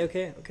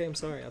 Okay, I'm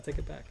sorry. I'll take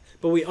it back.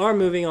 But we are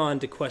moving on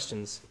to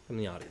questions from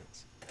the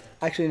audience.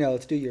 Actually, no,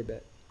 let's do your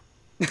bit.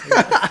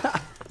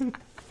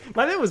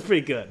 My bit was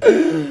pretty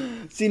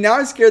good. See, now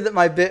I'm scared that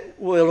my bit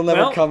will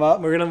never come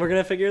up. We're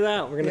gonna figure that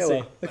out. We're gonna see.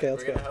 Well, okay,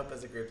 let's We're go. going to hope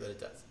as a group that it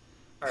does.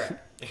 All right.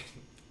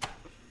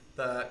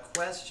 The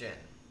question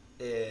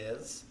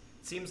is,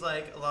 seems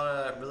like a lot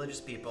of religious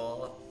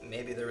people,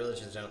 maybe the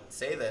religions don't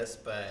say this,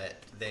 but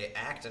they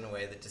act in a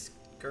way that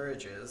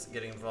discourages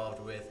getting involved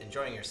with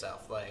enjoying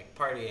yourself, like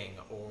partying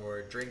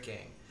or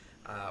drinking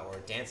or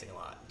dancing a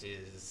lot.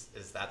 Is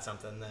that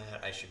something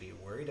that I should be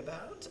worried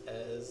about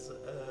as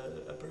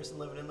a person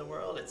living in the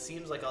world? It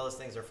seems like all those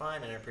things are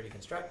fine and are pretty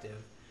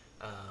constructive,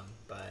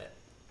 but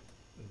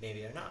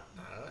maybe they're not.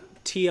 I don't know.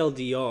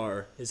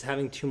 TLDR, is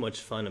having too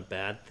much fun a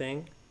bad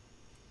thing?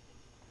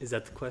 Is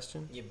that the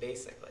question? Yeah,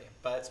 basically.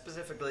 But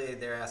specifically,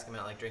 they're asking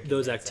about like drinking,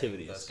 Those dancing,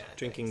 activities, those kind of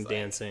drinking, things, like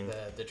dancing. the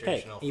Hey,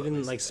 traditional even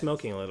footloose like things.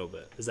 smoking a little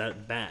bit. Is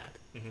that bad?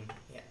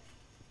 Yeah.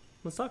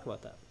 Let's talk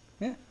about that.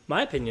 Yeah.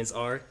 My opinions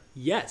are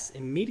yes,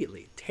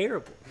 immediately,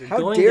 terrible. You're How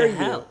going dare to you?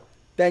 hell.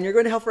 Ben, you're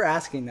going to hell for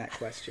asking that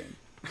question.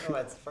 Oh,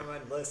 it's from a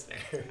listener.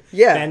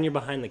 Yeah. And you're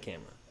behind the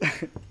camera.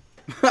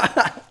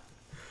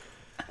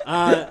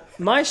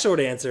 My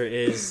short answer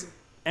is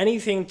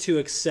anything to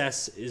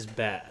excess is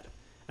bad.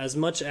 As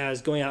much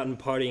as going out and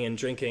partying and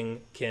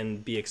drinking can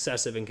be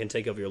excessive and can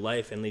take over your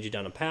life and lead you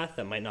down a path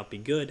that might not be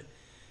good,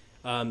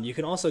 you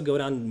can also go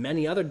down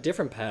many other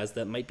different paths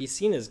that might be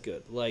seen as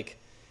good, like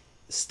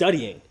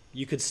studying.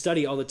 You could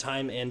study all the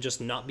time and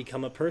just not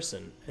become a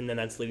person, and then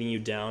that's leading you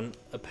down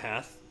a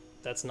path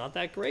that's not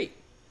that great.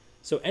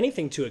 So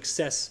anything to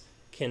excess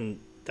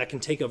that can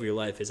take over your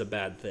life is a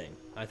bad thing.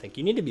 I think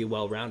you need to be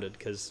well-rounded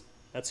because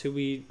that's who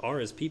we are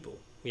as people.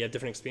 We have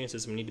different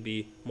experiences and we need to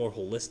be more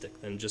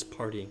holistic than just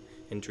partying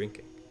and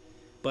drinking.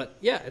 But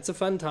yeah, it's a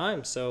fun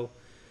time, so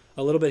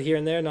a little bit here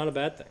and there, not a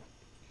bad thing.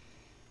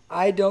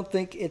 I don't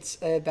think it's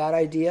a bad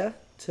idea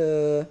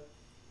to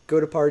go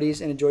to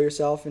parties and enjoy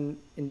yourself and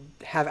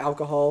have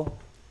alcohol.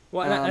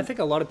 Well, and I think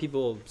a lot of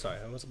people... Sorry,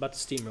 I was about to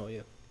steamroll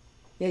you.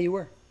 Yeah, you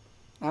were.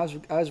 I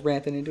was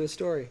ranting into a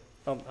story.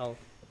 I'll...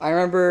 I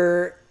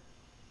remember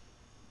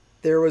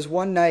there was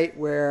one night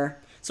where...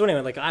 So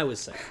anyway, like I was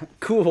saying...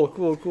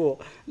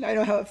 Cool. Now I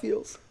know how it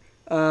feels.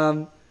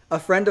 A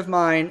friend of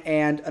mine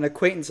and an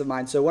acquaintance of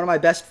mine, so one of my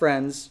best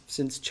friends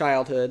since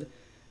childhood,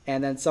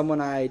 and then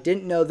someone I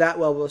didn't know that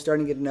well but was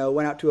starting to get to know,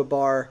 went out to a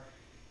bar,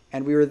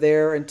 and we were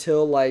there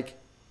until like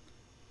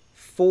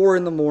 4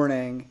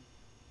 a.m,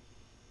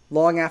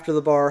 long after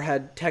the bar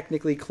had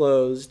technically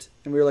closed,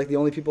 and we were like the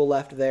only people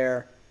left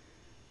there.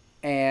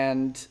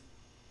 And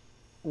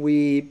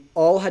we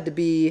all had to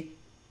be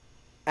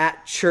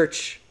at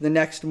church the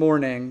next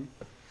morning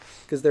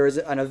because there was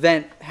an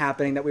event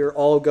happening that we were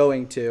all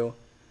going to.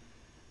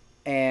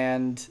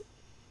 And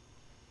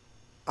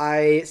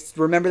I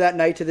remember that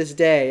night to this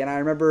day. And I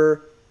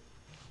remember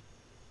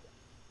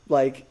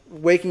like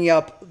waking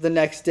up the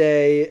next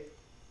day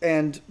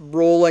and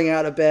rolling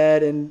out of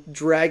bed and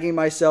dragging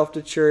myself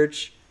to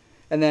church.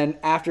 And then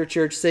after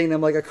church, seeing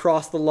them like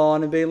across the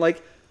lawn and being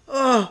like,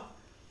 oh,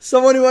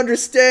 someone who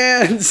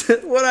understands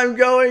what I'm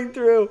going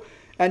through.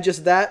 And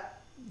just that,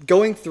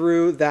 going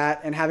through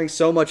that and having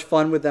so much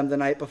fun with them the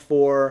night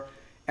before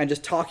and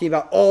just talking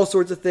about all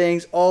sorts of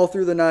things all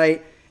through the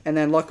night. And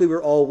then luckily we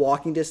were all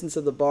walking distance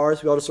of the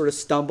bars. We all just sort of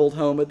stumbled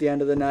home at the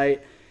end of the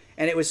night.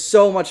 And it was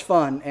so much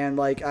fun. And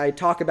like I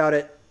talk about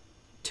it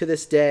to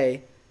this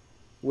day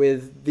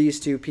with these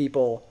two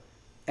people.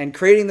 And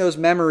creating those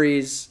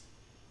memories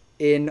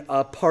in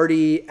a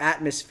party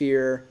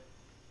atmosphere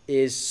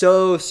is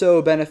so,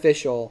 so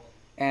beneficial.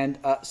 And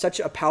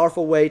such a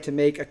powerful way to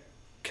make a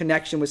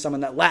connection with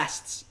someone that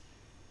lasts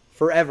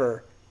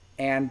forever.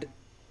 And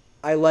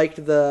I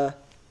liked the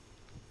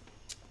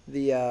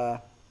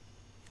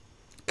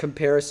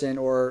comparison,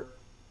 or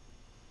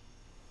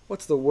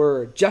what's the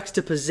word?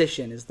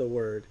 Juxtaposition is the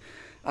word.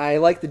 I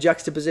like the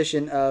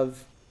juxtaposition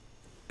of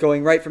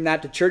going right from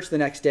that to church the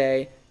next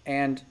day.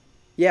 And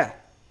yeah,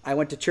 I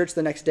went to church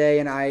the next day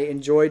and I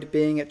enjoyed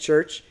being at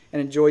church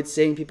and enjoyed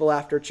seeing people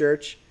after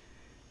church.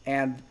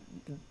 And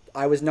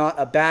I was not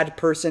a bad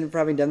person for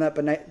having done that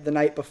the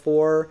night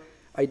before.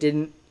 I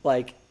didn't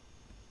like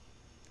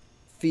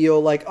feel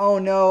like, oh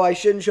no, I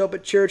shouldn't show up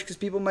at church because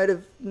people might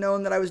have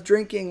known that I was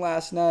drinking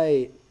last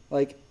night.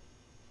 Like,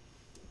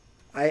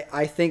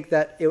 I think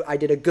that I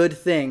did a good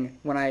thing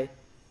when I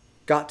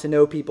got to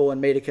know people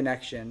and made a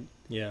connection.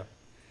 Yeah.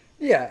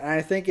 Yeah, and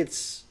I think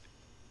it's,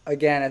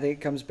 again, I think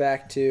it comes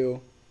back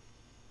to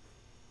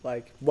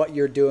like what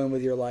you're doing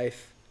with your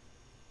life.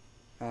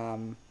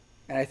 And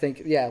I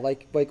think, yeah,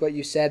 like what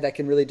you said, that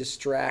can really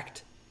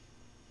distract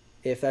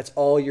if that's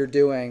all you're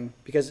doing.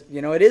 Because,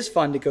 you know, it is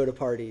fun to go to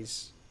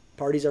parties.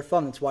 Parties are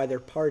fun. That's why they're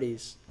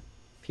parties.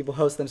 People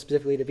host them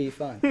specifically to be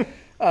fun.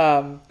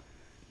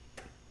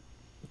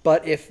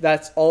 But if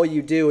that's all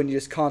you do and you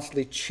just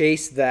constantly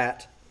chase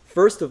that,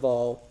 first of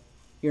all,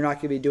 you're not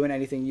going to be doing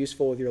anything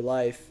useful with your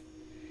life.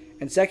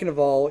 And second of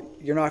all,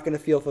 you're not going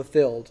to feel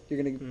fulfilled.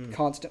 You're going to be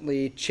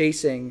constantly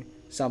chasing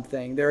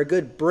something. They're a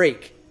good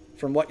break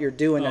from what you're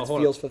doing that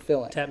feels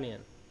fulfilling. Tap me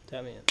in.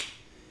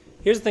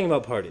 Here's the thing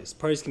about parties.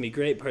 Parties can be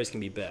great. Parties can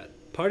be bad.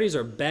 Parties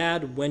are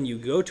bad when you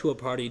go to a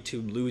party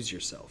to lose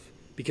yourself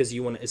because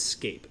you want to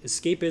escape.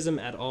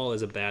 Escapism at all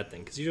is a bad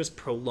thing because you're just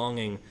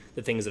prolonging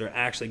the things that are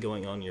actually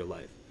going on in your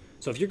life.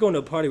 So if you're going to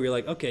a party where you're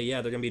like, okay,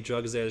 yeah, there are going to be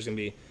drugs there, there's going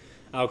to be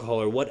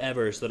alcohol or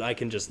whatever so that I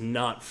can just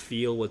not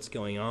feel what's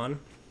going on,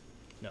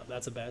 no,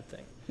 that's a bad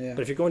thing. Yeah.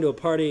 But if you're going to a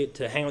party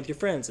to hang out with your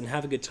friends and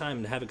have a good time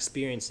and have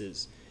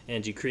experiences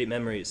and you create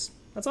memories,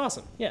 that's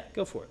awesome. Yeah,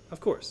 go for it. Of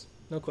course.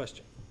 No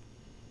question.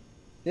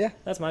 Yeah.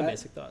 That's my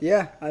basic thought.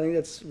 Yeah, I think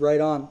that's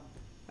right on.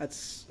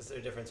 Is there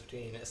a difference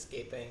between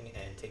escaping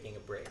and taking a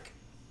break?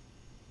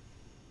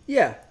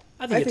 Yeah.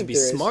 I think you have to be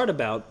smart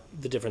about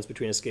the difference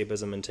between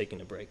escapism and taking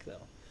a break,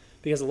 though.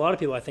 Because a lot of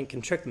people, I think, can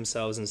trick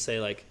themselves and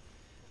say, like,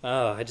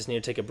 oh, I just need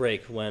to take a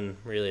break, when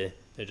really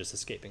they're just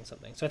escaping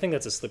something. So I think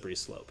that's a slippery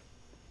slope.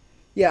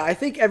 Yeah, I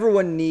think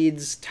everyone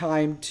needs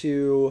time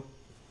to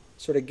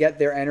sort of get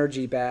their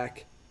energy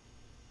back.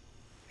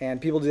 And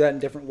people do that in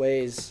different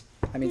ways.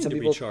 I mean, some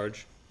people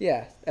recharge.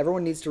 Yeah,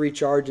 everyone needs to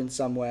recharge in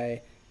some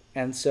way.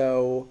 And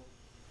so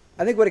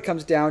I think what it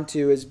comes down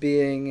to is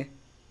being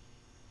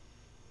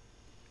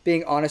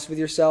honest with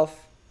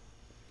yourself.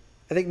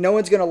 I think no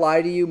one's going to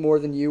lie to you more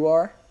than you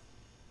are.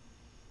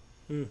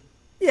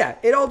 Yeah,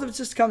 it all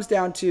just comes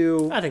down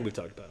to... I think we've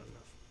talked about it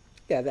enough.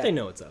 Yeah, they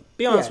know what's up.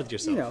 Be honest with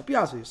yourself. Be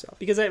honest with yourself.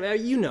 Because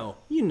you know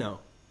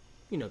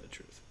the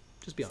truth.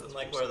 Just be honest. So,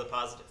 like, what are the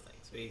positive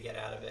things? What do you get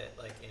out of it,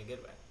 like, in a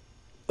good way?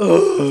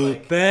 Oh,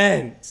 like,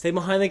 Ben, stay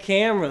behind the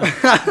camera.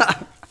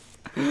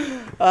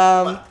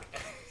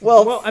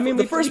 Well, I mean,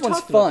 the first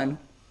one's fun.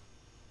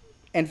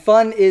 And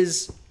fun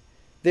is...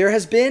 There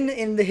has been,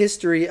 in the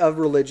history of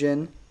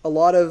religion, a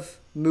lot of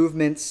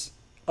movements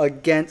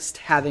against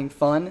having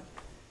fun.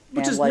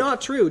 Which is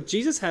not true.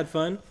 Jesus had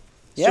fun.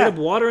 Straight up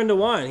water into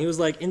wine. He was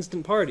like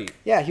instant party.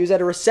 Yeah, he was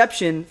at a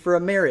reception for a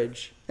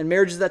marriage. And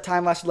marriages at that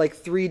time lasted like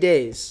 3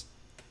 days.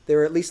 They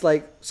were at least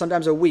like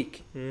sometimes a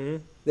week. Mm-hmm.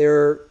 They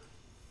were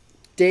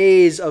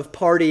days of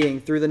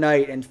partying through the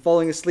night and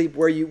falling asleep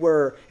where you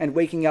were and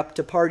waking up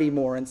to party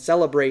more and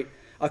celebrate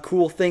a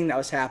cool thing that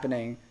was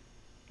happening.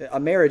 A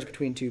marriage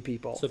between two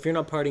people. So if you're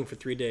not partying for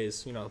 3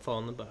 days, you're not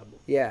following the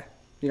Bible. Yeah.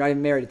 You're not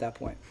even married at that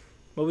point.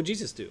 What would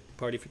Jesus do?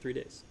 Party for 3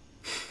 days.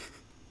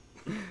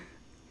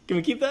 Can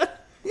we keep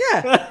that?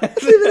 Yeah.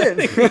 Let's leave it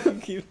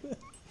in.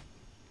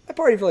 I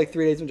partied for like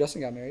 3 days when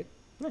Justin got married.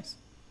 Nice.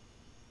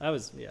 I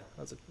was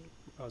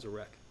a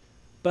wreck.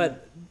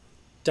 But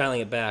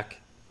dialing it back,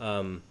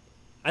 I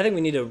think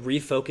we need to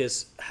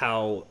refocus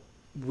how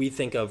we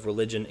think of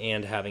religion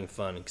and having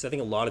fun. Because I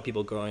think a lot of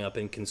people growing up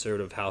in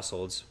conservative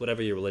households,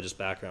 whatever your religious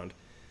background,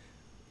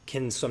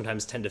 can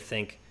sometimes tend to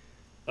think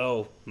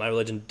oh, my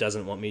religion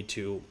doesn't want me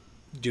to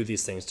do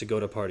these things, to go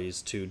to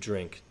parties, to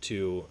drink,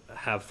 to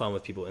have fun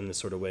with people in this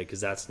sort of way,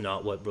 because that's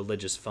not what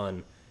religious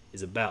fun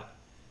is about.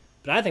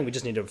 But I think we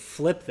just need to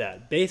flip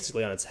that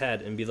basically on its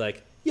head and be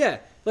like, yeah,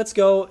 let's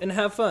go and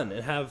have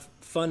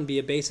fun be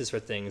a basis for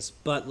things,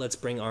 but let's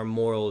bring our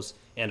morals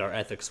and our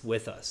ethics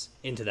with us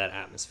into that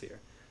atmosphere.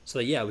 So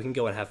that, yeah, we can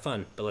go and have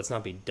fun, but let's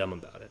not be dumb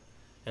about it.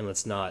 And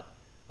let's not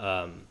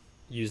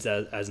use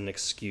that as an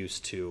excuse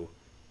to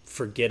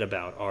forget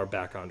about our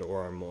background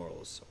or our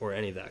morals or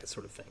any of that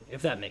sort of thing,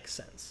 if that makes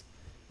sense.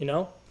 You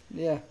know?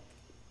 Yeah.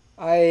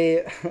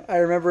 I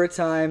remember a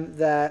time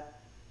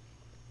that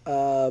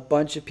a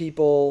bunch of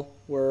people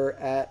were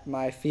at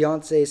my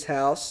fiance's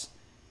house,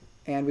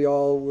 and we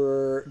all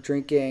were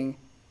drinking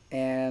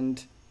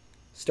and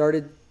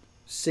started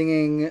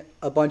singing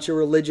a bunch of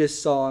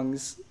religious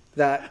songs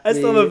that I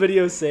still have a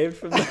video saved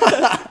from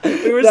that.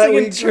 We were that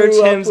singing we church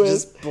grew up hymns with.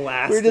 just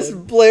blasted. We were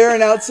just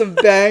blaring out some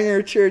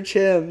banger church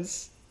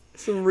hymns.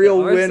 Some real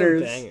There are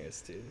winners. some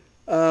bangers, dude.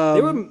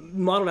 They were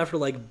modeled after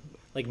like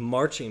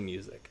marching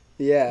music.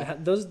 Yeah.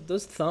 Those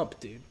thump,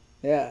 dude.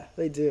 Yeah,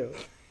 they do.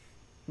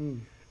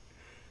 And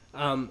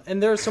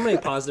there are so many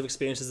positive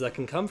experiences that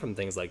can come from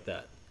things like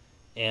that.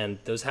 And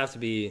those have to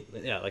be,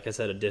 yeah, like I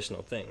said,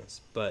 additional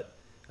things. But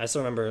I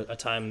still remember a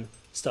time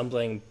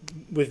stumbling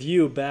with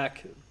you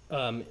back,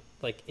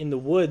 like in the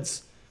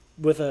woods,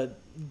 with a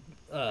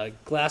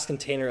glass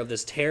container of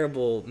this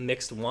terrible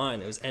mixed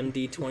wine. It was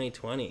MD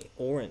 2020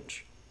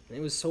 orange. And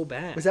it was so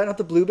bad. Was that not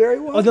the blueberry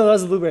one? Oh no, that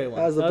was the blueberry one.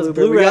 That was the That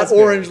blueberry. blue We got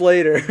raspberry. orange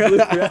later. Blue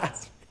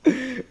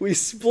raspberry. We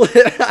split.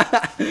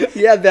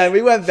 Yeah, Ben,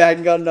 we went back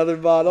and got another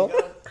bottle.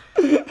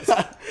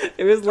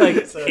 It was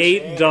like So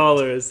 $8.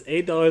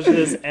 $8 for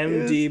this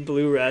MD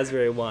blue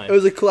raspberry wine. It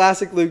was a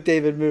classic Luke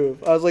David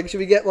move. I was like, should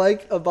we get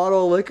like a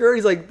bottle of liquor?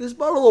 He's like, this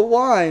bottle of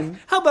wine.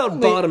 How about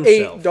only bottom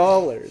shelf?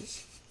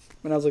 $8.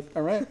 And I was like,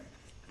 all right.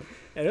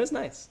 And it was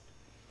nice.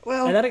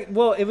 Well, And that,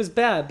 well, it was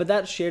bad, but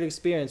that shared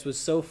experience was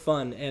so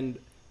fun, and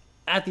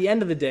at the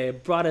end of the day,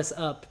 it brought us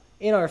up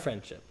in our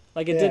friendship.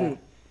 Like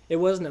it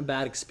wasn't a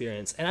bad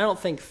experience, and I don't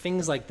think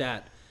things like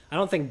that. I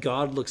don't think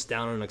God looks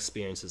down on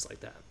experiences like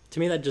that. To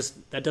me,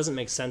 that doesn't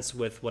make sense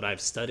with what I've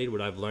studied,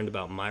 what I've learned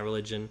about my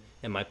religion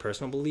and my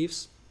personal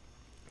beliefs.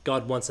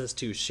 God wants us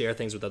to share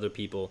things with other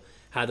people,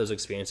 have those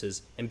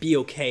experiences, and be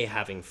okay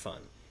having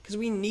fun, because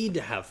we need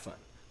to have fun.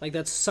 Like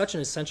that's such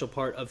an essential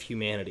part of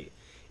humanity.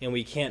 And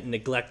we can't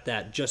neglect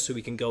that just so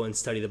we can go and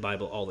study the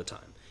Bible all the time.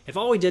 If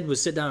all we did was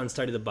sit down and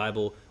study the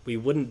Bible, we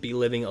wouldn't be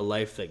living a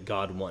life that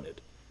God wanted.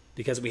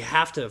 Because we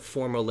have to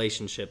form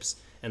relationships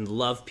and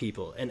love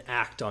people and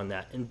act on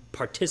that and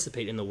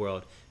participate in the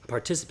world, and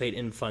participate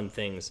in fun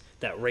things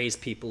that raise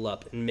people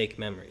up and make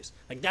memories.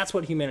 Like that's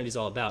what humanity's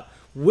all about,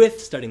 with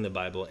studying the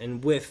Bible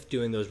and with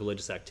doing those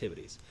religious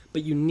activities.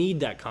 But you need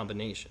that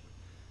combination.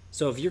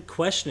 So if you're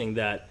questioning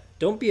that,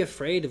 don't be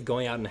afraid of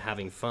going out and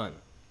having fun.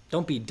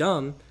 Don't be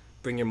dumb.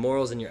 Bring your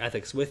morals and your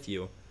ethics with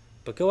you,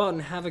 but go out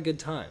and have a good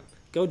time.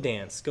 Go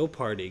dance, go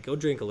party, go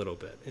drink a little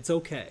bit. It's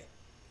okay.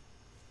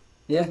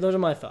 yeah, Those are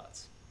my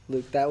thoughts.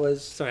 Luke, that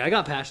was, Sorry, I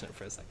got passionate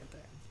for a second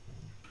there.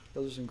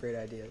 those are some great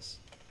ideas.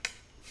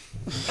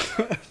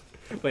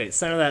 Wait,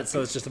 center that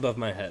so it's just above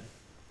my head.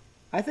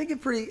 I think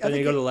it pretty, I Then you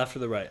think go to the left or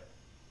the right.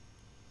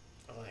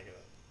 I like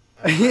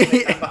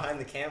it. I'm behind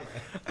the camera.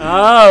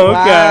 Oh, okay.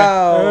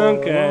 Wow.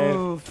 Okay.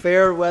 Ooh,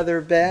 fair weather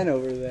Ben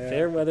over there.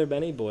 Fair weather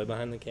Benny boy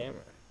behind the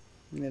camera.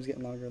 It's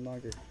getting longer and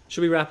longer.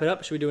 Should we wrap it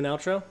up? Should we do an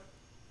outro?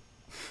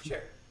 Sure.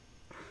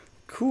 You're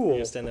Cool.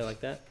 gonna stand there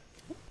like that?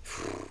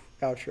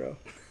 Outro.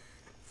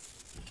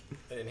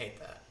 I didn't hate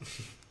that.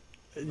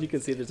 You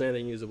can see if there's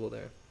anything usable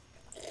there.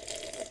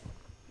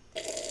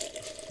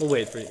 We'll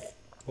wait for you.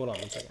 Hold on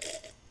 1 second.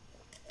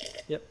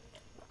 Yep.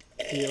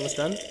 You almost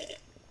done?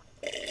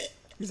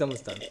 He's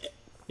almost done.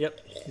 Yep.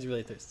 He's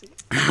really thirsty.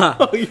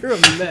 Oh, you're a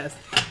mess.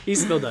 He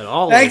spilled that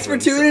all Thanks over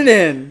for himself. tuning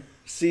in.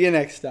 See you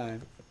next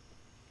time.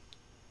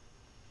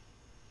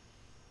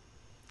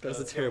 That was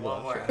a Let's terrible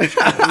get one more outro.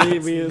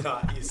 outro. We- It's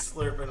not you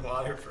slurping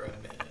water for a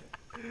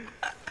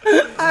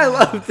minute. I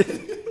loved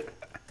it.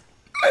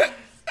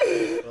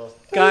 Well,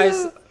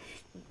 Guys,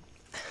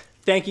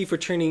 thank you for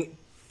tuning.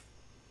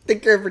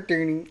 Thank you for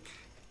tuning.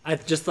 I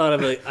just thought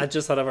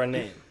of our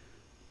name.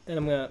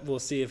 And we'll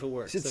see if it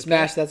works. Should okay?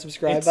 smash that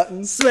subscribe It's-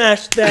 button.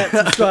 Smash that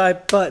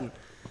subscribe button.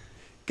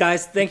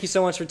 Guys, thank you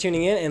so much for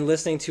tuning in and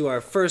listening to our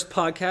first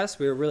podcast.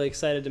 We were really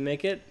excited to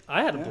make it.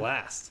 I had a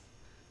blast.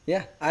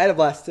 Yeah, I had a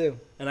blast too.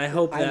 And I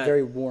hope that I'm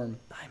very warm.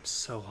 I'm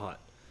so hot.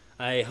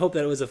 I hope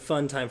that it was a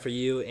fun time for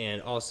you,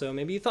 and also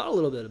maybe you thought a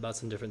little bit about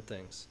some different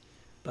things.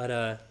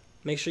 But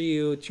make sure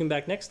you tune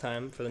back next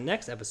time for the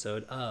next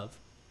episode of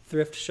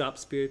Thrift Shop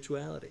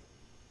Spirituality.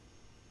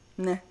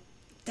 Nah,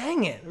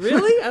 Dang it!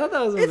 Really? I thought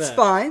that was it's bad.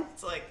 fine.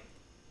 it's like,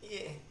 yeah,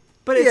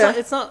 But it's Yeah. not.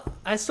 It's not.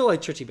 I still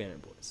like Churchy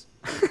Bandit Boys.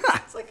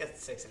 it's like a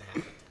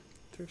 6.5.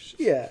 Thrift Shop.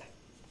 Yeah,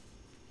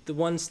 The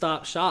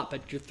one-stop shop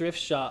at your thrift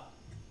shop.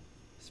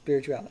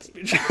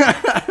 spirituality.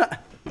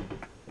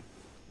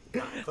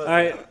 All All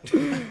right.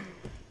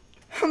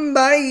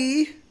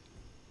 Bye.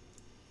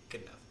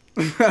 Good enough.